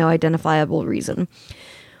crying for no identifiable reason.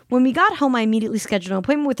 When we got home, I immediately scheduled an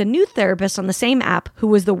appointment with a new therapist on the same app who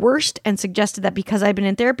was the worst and suggested that because I'd been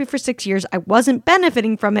in therapy for 6 years, I wasn't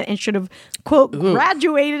benefiting from it and should have, quote,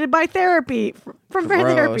 graduated by therapy from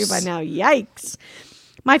therapy by now. Yikes.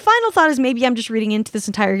 My final thought is maybe I'm just reading into this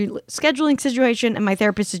entire scheduling situation and my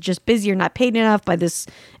therapist is just busy or not paid enough by this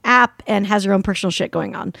app and has her own personal shit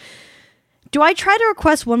going on. Do I try to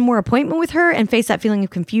request one more appointment with her and face that feeling of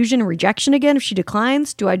confusion and rejection again if she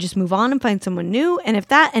declines? Do I just move on and find someone new? And if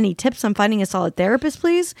that, any tips on finding a solid therapist,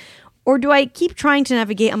 please? Or do I keep trying to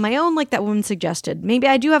navigate on my own like that woman suggested? Maybe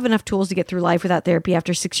I do have enough tools to get through life without therapy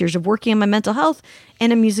after 6 years of working on my mental health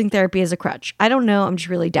and I'm using therapy as a crutch. I don't know. I'm just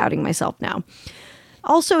really doubting myself now.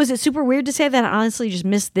 Also, is it super weird to say that I honestly just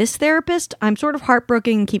miss this therapist? I'm sort of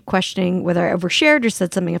heartbroken and keep questioning whether I overshared or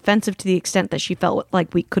said something offensive to the extent that she felt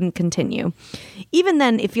like we couldn't continue. Even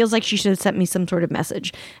then, it feels like she should have sent me some sort of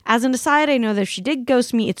message. As an aside, I know that if she did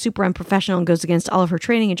ghost me, it's super unprofessional and goes against all of her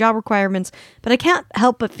training and job requirements, but I can't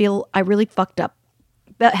help but feel I really fucked up.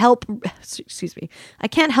 I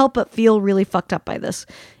can't help but feel really fucked up by this.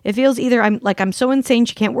 It feels either I'm so insane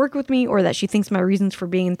she can't work with me or that she thinks my reasons for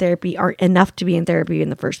being in therapy aren't enough to be in therapy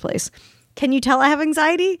in the first place. Can you tell I have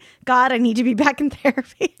anxiety? God, I need to be back in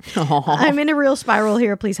therapy. I'm in a real spiral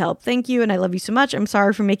here. Please help. Thank you, and I love you so much. I'm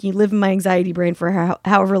sorry for making you live in my anxiety brain for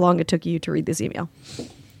however long it took you to read this email.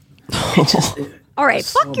 All right,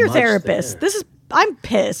 fuck your therapist. I'm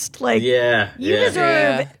pissed. Like, you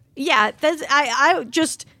deserve... Yeah, I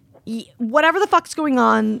just, whatever the fuck's going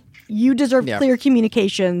on, you deserve clear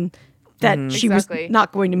communication that she was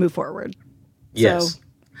not going to move forward. Yes. So.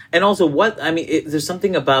 And also, there's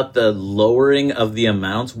something about the lowering of the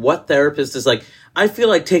amounts. What therapist is like, I feel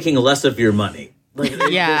like taking less of your money. Like,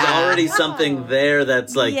 there's already something there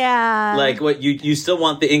that's like, like what you still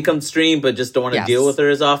want the income stream, but just don't want to deal with her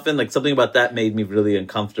as often. Like, something about that made me really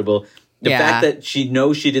uncomfortable. The fact that she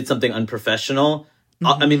knows she did something unprofessional.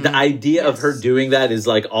 I mean, the idea of her doing that is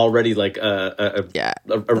like already like a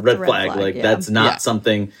red flag. Like that's not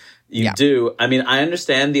something you do. I mean, I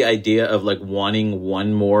understand the idea of like wanting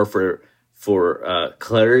one more for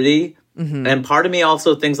clarity, and part of me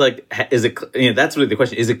also thinks like, is it? That's really the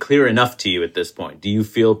question. Is it clear enough to you at this point? Do you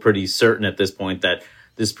feel pretty certain at this point that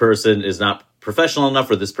this person is not professional enough,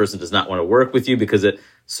 or this person does not want to work with you? Because it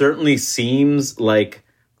certainly seems like.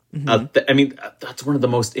 That's one of the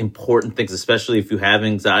most important things, especially if you have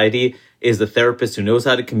anxiety, is the therapist who knows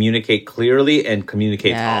how to communicate clearly and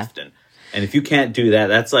communicates often. And if you can't do that,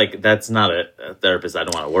 that's not a therapist I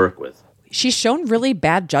don't want to work with. She's shown really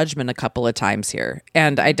bad judgment a couple of times here.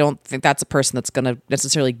 And I don't think that's a person that's going to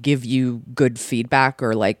necessarily give you good feedback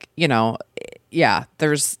or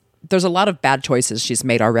there's a lot of bad choices she's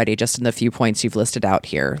made already just in the few points you've listed out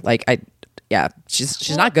here.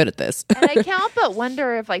 She's not good at this. And I can't help but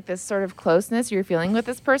wonder if like this sort of closeness you're feeling with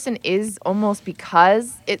this person is almost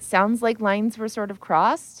because it sounds like lines were sort of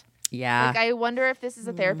crossed. Yeah. Like I wonder if this is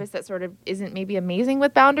a therapist that sort of isn't maybe amazing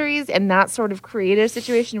with boundaries and that sort of created a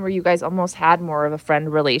situation where you guys almost had more of a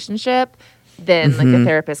friend relationship than like a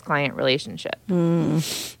therapist-client relationship.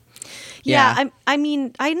 Yeah, I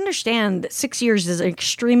mean, I understand that 6 years is an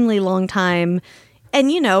extremely long time. And,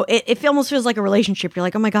 it almost feels like a relationship. You're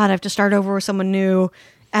like, oh, my God, I have to start over with someone new.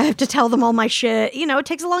 I have to tell them all my shit. It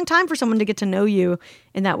takes a long time for someone to get to know you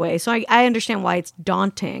in that way. So I understand why it's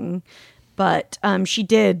daunting. But she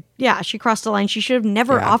did. Yeah, she crossed the line. She should have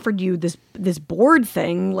never offered you this board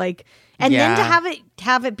thing. And then to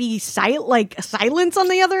have it be silence on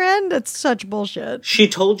the other end. That's such bullshit. She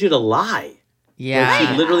told you to lie. Yeah.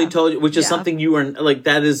 She literally told you, which is something you were like,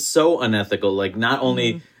 that is so unethical. Like, not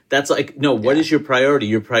only... That's like, no, what is your priority?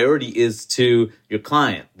 Your priority is to your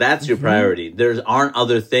client. That's your priority. There aren't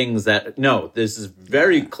other things this is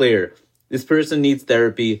very clear. This person needs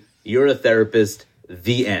therapy. You're a therapist.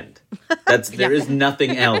 The end. There is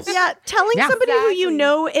nothing else. Yeah, telling somebody who you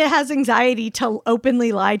know it has anxiety to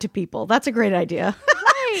openly lie to people. That's a great idea.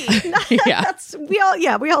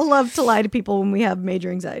 We all love to lie to people when we have major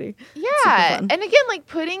anxiety. Yeah. And again, like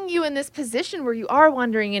putting you in this position where you are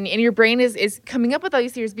wondering and your brain is coming up with all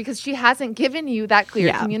these theories because she hasn't given you that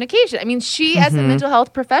clear communication. I mean, she as a mental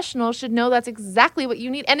health professional should know that's exactly what you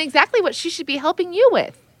need and exactly what she should be helping you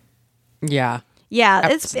with. Yeah.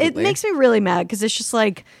 Yeah, it makes me really mad because it's just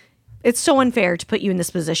like, it's so unfair to put you in this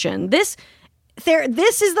position. This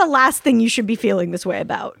is the last thing you should be feeling this way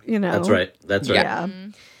about, That's right. Yeah.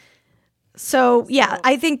 So yeah,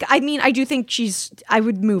 I do think I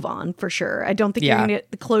would move on for sure. I don't think you're Yeah. gonna get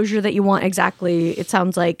the closure that you want exactly. It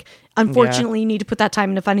sounds like, unfortunately, you need to put that time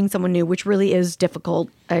into finding someone new, which really is difficult.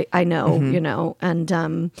 I know,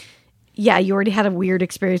 and yeah, you already had a weird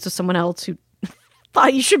experience with someone else who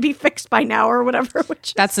thought you should be fixed by now or whatever.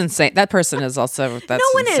 Which That's insane. That person is also that's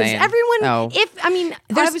no one insane. is. Everyone. Oh.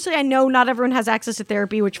 Obviously, I know not everyone has access to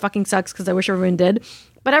therapy, which fucking sucks because I wish everyone did.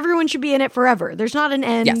 But everyone should be in it forever. There's not an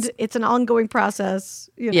end. Yes. It's an ongoing process.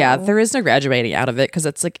 Yeah, there is no graduating out of it because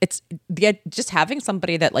it's just having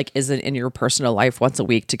somebody that like isn't in your personal life once a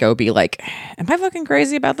week to go be like, am I fucking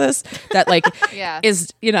crazy about this? That like Yeah.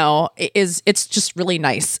 is it's just really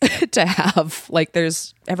nice to have. Like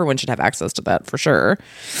everyone should have access to that for sure.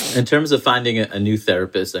 In terms of finding a new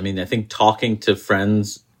therapist, I mean, I think talking to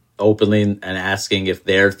friends openly and asking if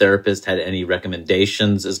their therapist had any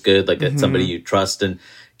recommendations is good. Like it's somebody you trust and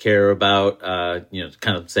care about,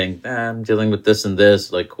 kind of saying, I'm dealing with this and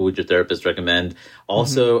this, like who would your therapist recommend?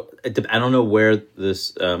 Also, I don't know where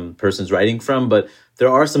this person's writing from, but there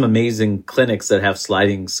are some amazing clinics that have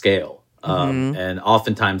sliding scale. And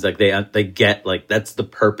oftentimes like they get like, that's the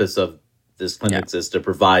purpose of this clinics is to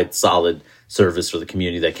provide solid service for the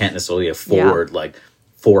community that can't necessarily afford like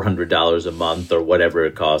 $400 a month or whatever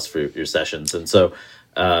it costs for your sessions. And so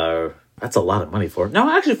that's a lot of money for it.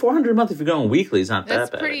 No, actually $400 a month if you're going weekly is not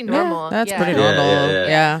That's that bad. pretty normal. That's Yeah. pretty normal.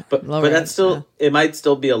 Yeah. But Lower that's still, it might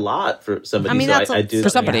still be a lot for somebody. I mean, so that's I do for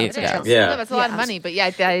somebody. It is. Yeah. Yeah. That's a lot of money, but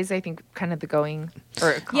yeah, that is, I think, kind of the going.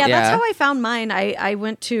 That's Yeah. how I found mine. I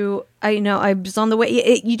went to, I was on the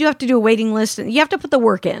way. You do have to do a waiting list, and you have to put the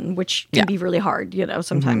work in, which can be really hard,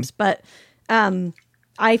 sometimes. But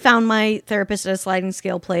I found my therapist at a sliding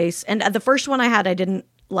scale place, and the first one I had, I didn't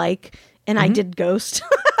like, and I did ghost.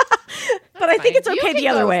 But I think it's You okay can the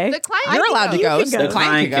other ghost. way. The client You're can allowed to You can ghost. ghost. The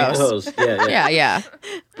client can ghost. Yeah. Yeah.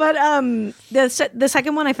 But the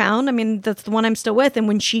second one I found, I mean, that's the one I'm still with. And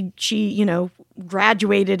when she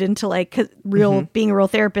graduated into like being a real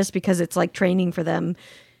therapist because it's like training for them.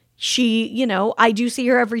 She, I do see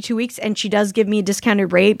her every 2 weeks, and she does give me a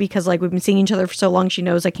discounted rate because like we've been seeing each other for so long. She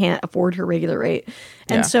knows I can't afford her regular rate,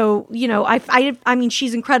 and so I mean,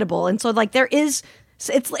 she's incredible. And so like it is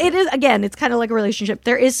again, it's kind of like a relationship.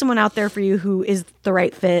 There is someone out there for you who is the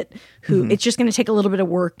right fit. Who it's just going to take a little bit of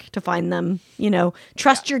work to find them.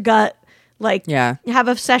 Trust your gut. Like, have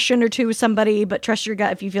a session or two with somebody, but trust your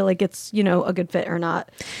gut if you feel like it's, a good fit or not.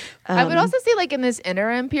 I would also say, like, in this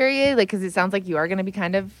interim period, like, because it sounds like you are going to be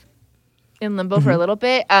kind of in limbo for a little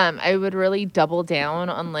bit, I would really double down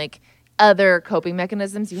on, like, other coping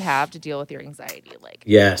mechanisms you have to deal with your anxiety. Like,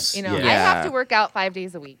 Yes. I have to work out 5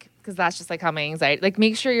 days a week because that's just, like, how my anxiety, like,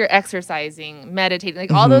 make sure you're exercising, meditating, like,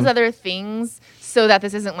 all those other things so that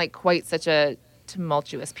this isn't, like, quite such a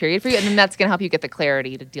tumultuous period for you, and then that's going to help you get the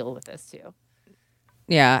clarity to deal with this too.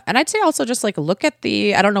 Yeah, and I'd say also just like look at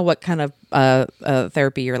I don't know what kind of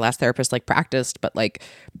therapy your last therapist like practiced, but like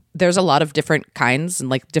there's a lot of different kinds and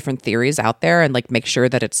like different theories out there, and like make sure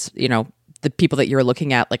that it's the people that you're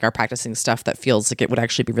looking at like are practicing stuff that feels like it would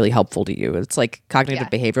actually be really helpful to you. It's like cognitive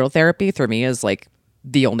behavioral therapy for me is like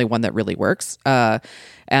the only one that really works.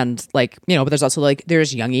 And like, but there's also like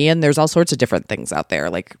there's Jungian, there's all sorts of different things out there.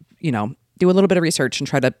 Like, do a little bit of research and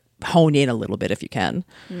try to hone in a little bit if you can.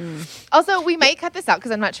 Also, we might cut this out because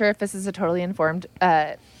I'm not sure if this is a totally informed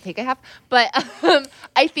take I have, but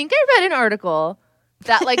I think I read an article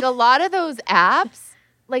that like a lot of those apps,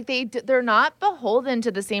 like they're not beholden to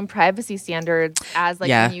the same privacy standards as like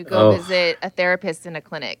when you go visit a therapist in a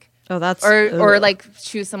clinic. Oh, that's or like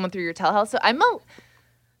choose someone through your telehealth. So I will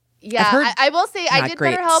say I did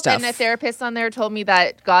BetterHelp, and a therapist on there told me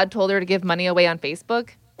that God told her to give money away on Facebook.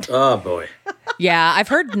 Oh boy. Yeah, I've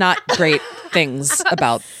heard not great things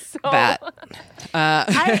about that.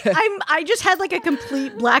 I just had like a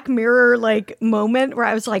complete Black Mirror like moment where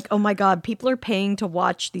I was like, oh my God, people are paying to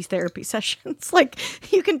watch these therapy sessions. Like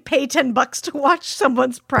you can pay $10 to watch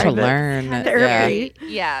someone's private learn therapy.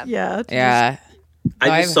 Yeah.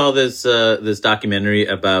 I just saw this documentary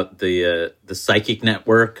about the psychic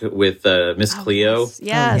network with Miss Cleo.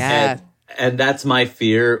 Yes. And that's my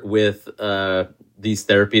fear with these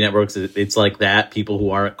therapy networks. It's like that, people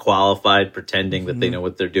who aren't qualified pretending that they know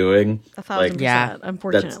what they're doing. 1,000%,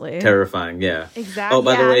 unfortunately. That's terrifying. Yeah. Exactly. Oh,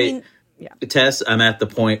 by the way, Tess, I'm at the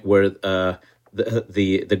point where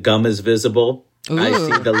the gum is visible. Ooh. I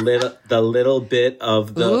see the little bit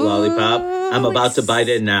of the lollipop. I'm about to bite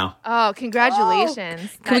in now. Oh,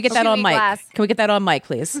 congratulations. Can we get that on mic? Can we get that on mic,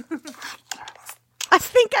 please? I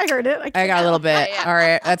think I heard it. I got a little bit. Yeah. All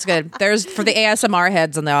right, that's good. There's for the ASMR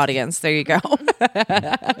heads in the audience. There you go.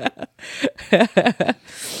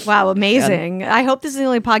 Wow, amazing. I hope this is the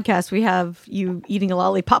only podcast we have you eating a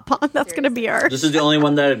lollipop on. That's going to be our... This is the only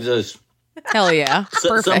one that exists. Hell yeah.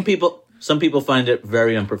 Perfect. Some people find it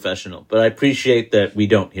very unprofessional, but I appreciate that we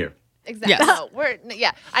don't here. Exactly. Yes.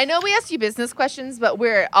 No, I know we asked you business questions, but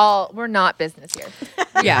we're not business here.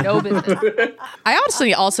 Yeah. No business. I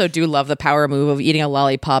honestly also do love the power move of eating a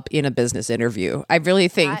lollipop in a business interview. I really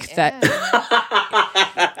think that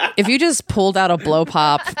if you just pulled out a blow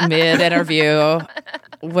pop mid interview,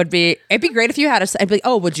 it'd be great if you had I'd be like,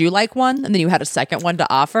 oh, would you like one? And then you had a second one to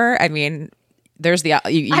offer. I mean, there's you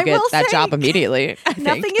get that job immediately.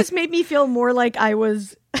 Nothing has made me feel more like I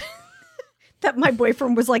was that my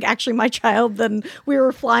boyfriend was like actually my child than we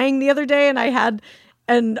were flying the other day, and I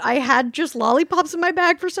had just lollipops in my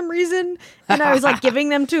bag for some reason, and I was like giving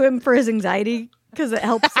them to him for his anxiety because it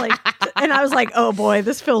helps, like, and I was like, oh boy,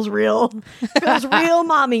 this feels real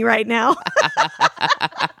mommy right now.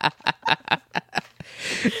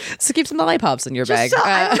 So keep some lollipops in your bag. So,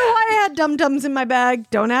 I don't know why I had dum-dums in my bag.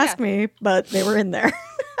 Don't ask me, but they were in there.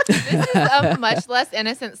 This is a much less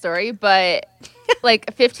innocent story, but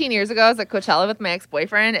like 15 years ago, I was at Coachella with my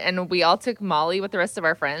ex-boyfriend, and we all took Molly with the rest of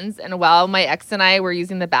our friends. And while my ex and I were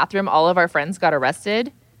using the bathroom, all of our friends got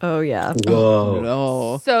arrested. Oh, yeah. Whoa.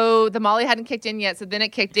 No. So the Molly hadn't kicked in yet. So then it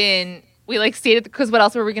kicked in. We like stayed because what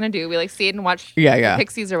else were we going to do? We like stayed and watched the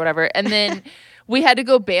Pixies or whatever. And then we had to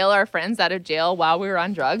go bail our friends out of jail while we were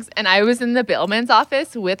on drugs. And I was in the bailman's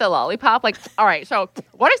office with a lollipop. Like, all right, so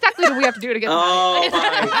what exactly do we have to do to get the money?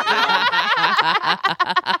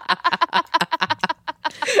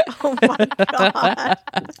 Oh my God.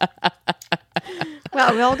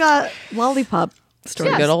 Well, we all got lollipop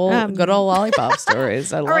stories. Good old lollipop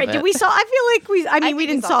stories. I love all right, it. did we solve? I feel like we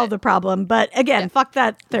didn't solve the problem, but again, fuck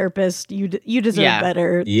that therapist. You deserve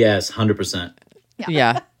better. Yes, 100%.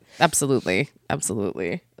 Yeah, absolutely.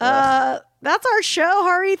 That's our show,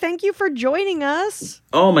 Hari. Thank you for joining us.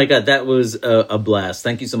 Oh my God, that was a blast.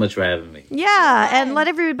 Thank you so much for having me. Yeah, and let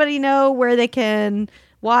everybody know where they can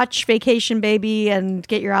watch Vacation Baby and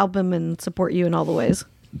get your album and support you in all the ways.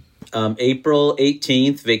 April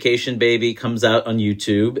 18th, Vacation Baby comes out on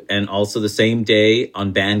YouTube, and also the same day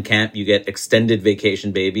on Bandcamp, you get Extended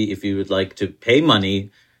Vacation Baby if you would like to pay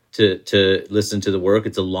money to listen to the work.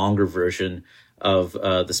 It's a longer version of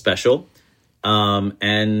the special.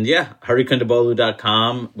 And yeah,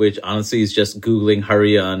 HariKondabolu.com, which honestly is just Googling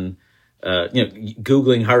Hari on,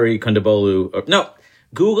 Googling Hari Kondabolu.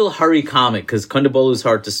 Google Hari Comic, because Kondabolu is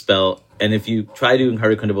hard to spell. And if you try doing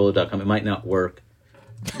HariKondabolu.com, it might not work.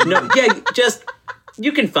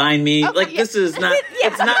 You can find me. Okay, This is not.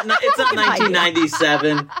 It's not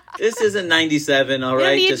 1997. This isn't 97. All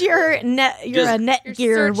right. You're a Netgear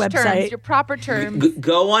Your website. terms, your proper terms.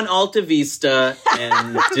 Go on Alta Vista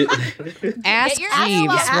and Ask your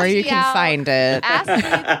Jeeves Ask where you me can out. find it.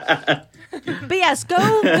 Ask But yes,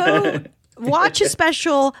 go watch a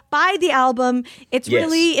special, buy the album. It's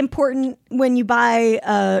really important when you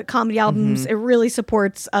buy comedy albums. It really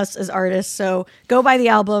supports us as artists. So go buy the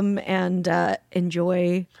album and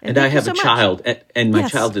enjoy. And I have a child, and my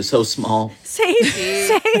child is so small. Save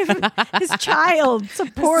his child.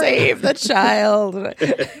 Support. Save the child.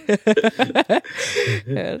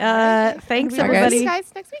 Thanks, Bye, everybody. you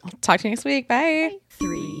guys next week. Talk to you next week. Bye.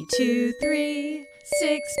 3, 2, 3,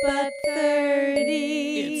 6 but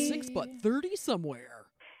 30. 6 but 30 somewhere.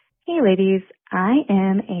 Hey ladies, I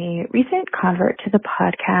am a recent convert to the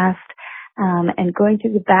podcast, and going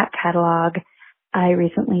through the back catalog, I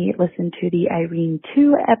recently listened to the Irene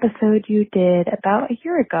 2 episode you did about a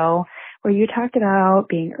year ago, where you talked about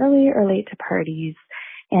being early or late to parties,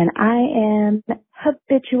 and I am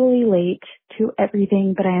habitually late to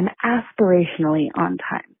everything, but I am aspirationally on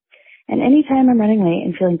time. And anytime I'm running late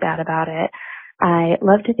and feeling bad about it, I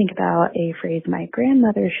love to think about a phrase my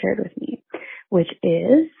grandmother shared with me, which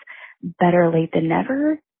is better late than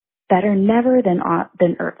never, better never than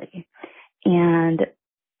early. And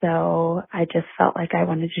so I just felt like I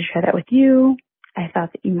wanted to share that with you. I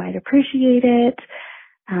thought that you might appreciate it.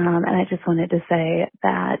 And I just wanted to say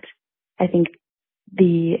that I think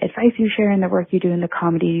the advice you share and the work you do and the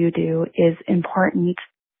comedy you do is important.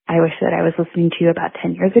 I wish that I was listening to you about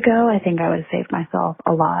 10 years ago. I think I would have saved myself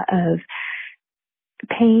a lot of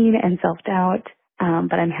pain and self-doubt.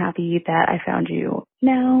 But I'm happy that I found you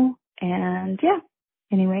now. And yeah,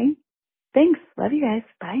 anyway, thanks. Love you guys.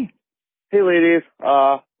 Bye. Hey ladies,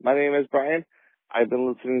 my name is Brian. I've been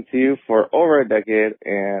listening to you for over a decade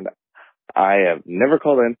and I have never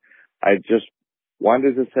called in. I just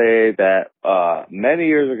wanted to say that many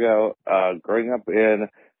years ago, growing up in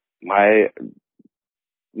my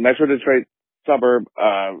Metro Detroit suburb,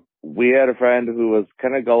 we had a friend who was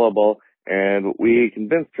kind of gullible, and we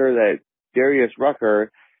convinced her that Darius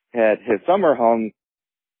Rucker had his summer home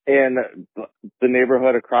in the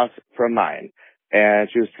neighborhood across from mine. And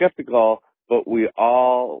she was skeptical, but we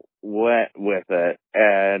all went with it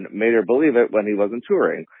and made her believe it when he wasn't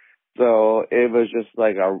touring. So it was just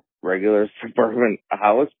like a regular suburban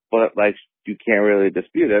house, but like you can't really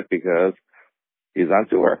dispute it because he's on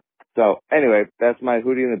tour. So anyway, that's my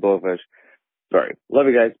Hootie and the Blowfish. Sorry. Love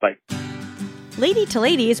you guys. Bye. Lady to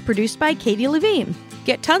Lady is produced by Katie Levine.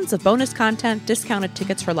 Get tons of bonus content, discounted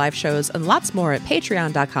tickets for live shows, and lots more at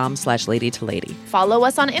patreon.com/ladytolady. Follow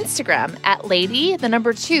us on Instagram at lady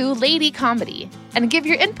comedy, and give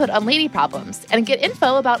your input on lady problems and get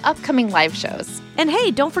info about upcoming live shows. And hey,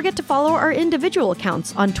 don't forget to follow our individual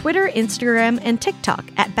accounts on Twitter, Instagram, and TikTok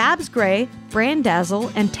at Babs Gray,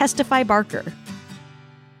 Brandazzle, and Testify Barker.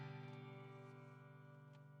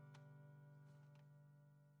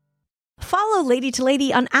 Follow Lady to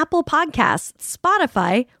Lady on Apple Podcasts,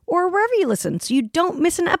 Spotify, or wherever you listen so you don't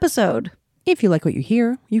miss an episode. If you like what you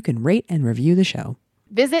hear, you can rate and review the show.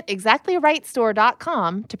 Visit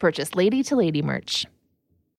exactlyrightstore.com to purchase Lady to Lady merch.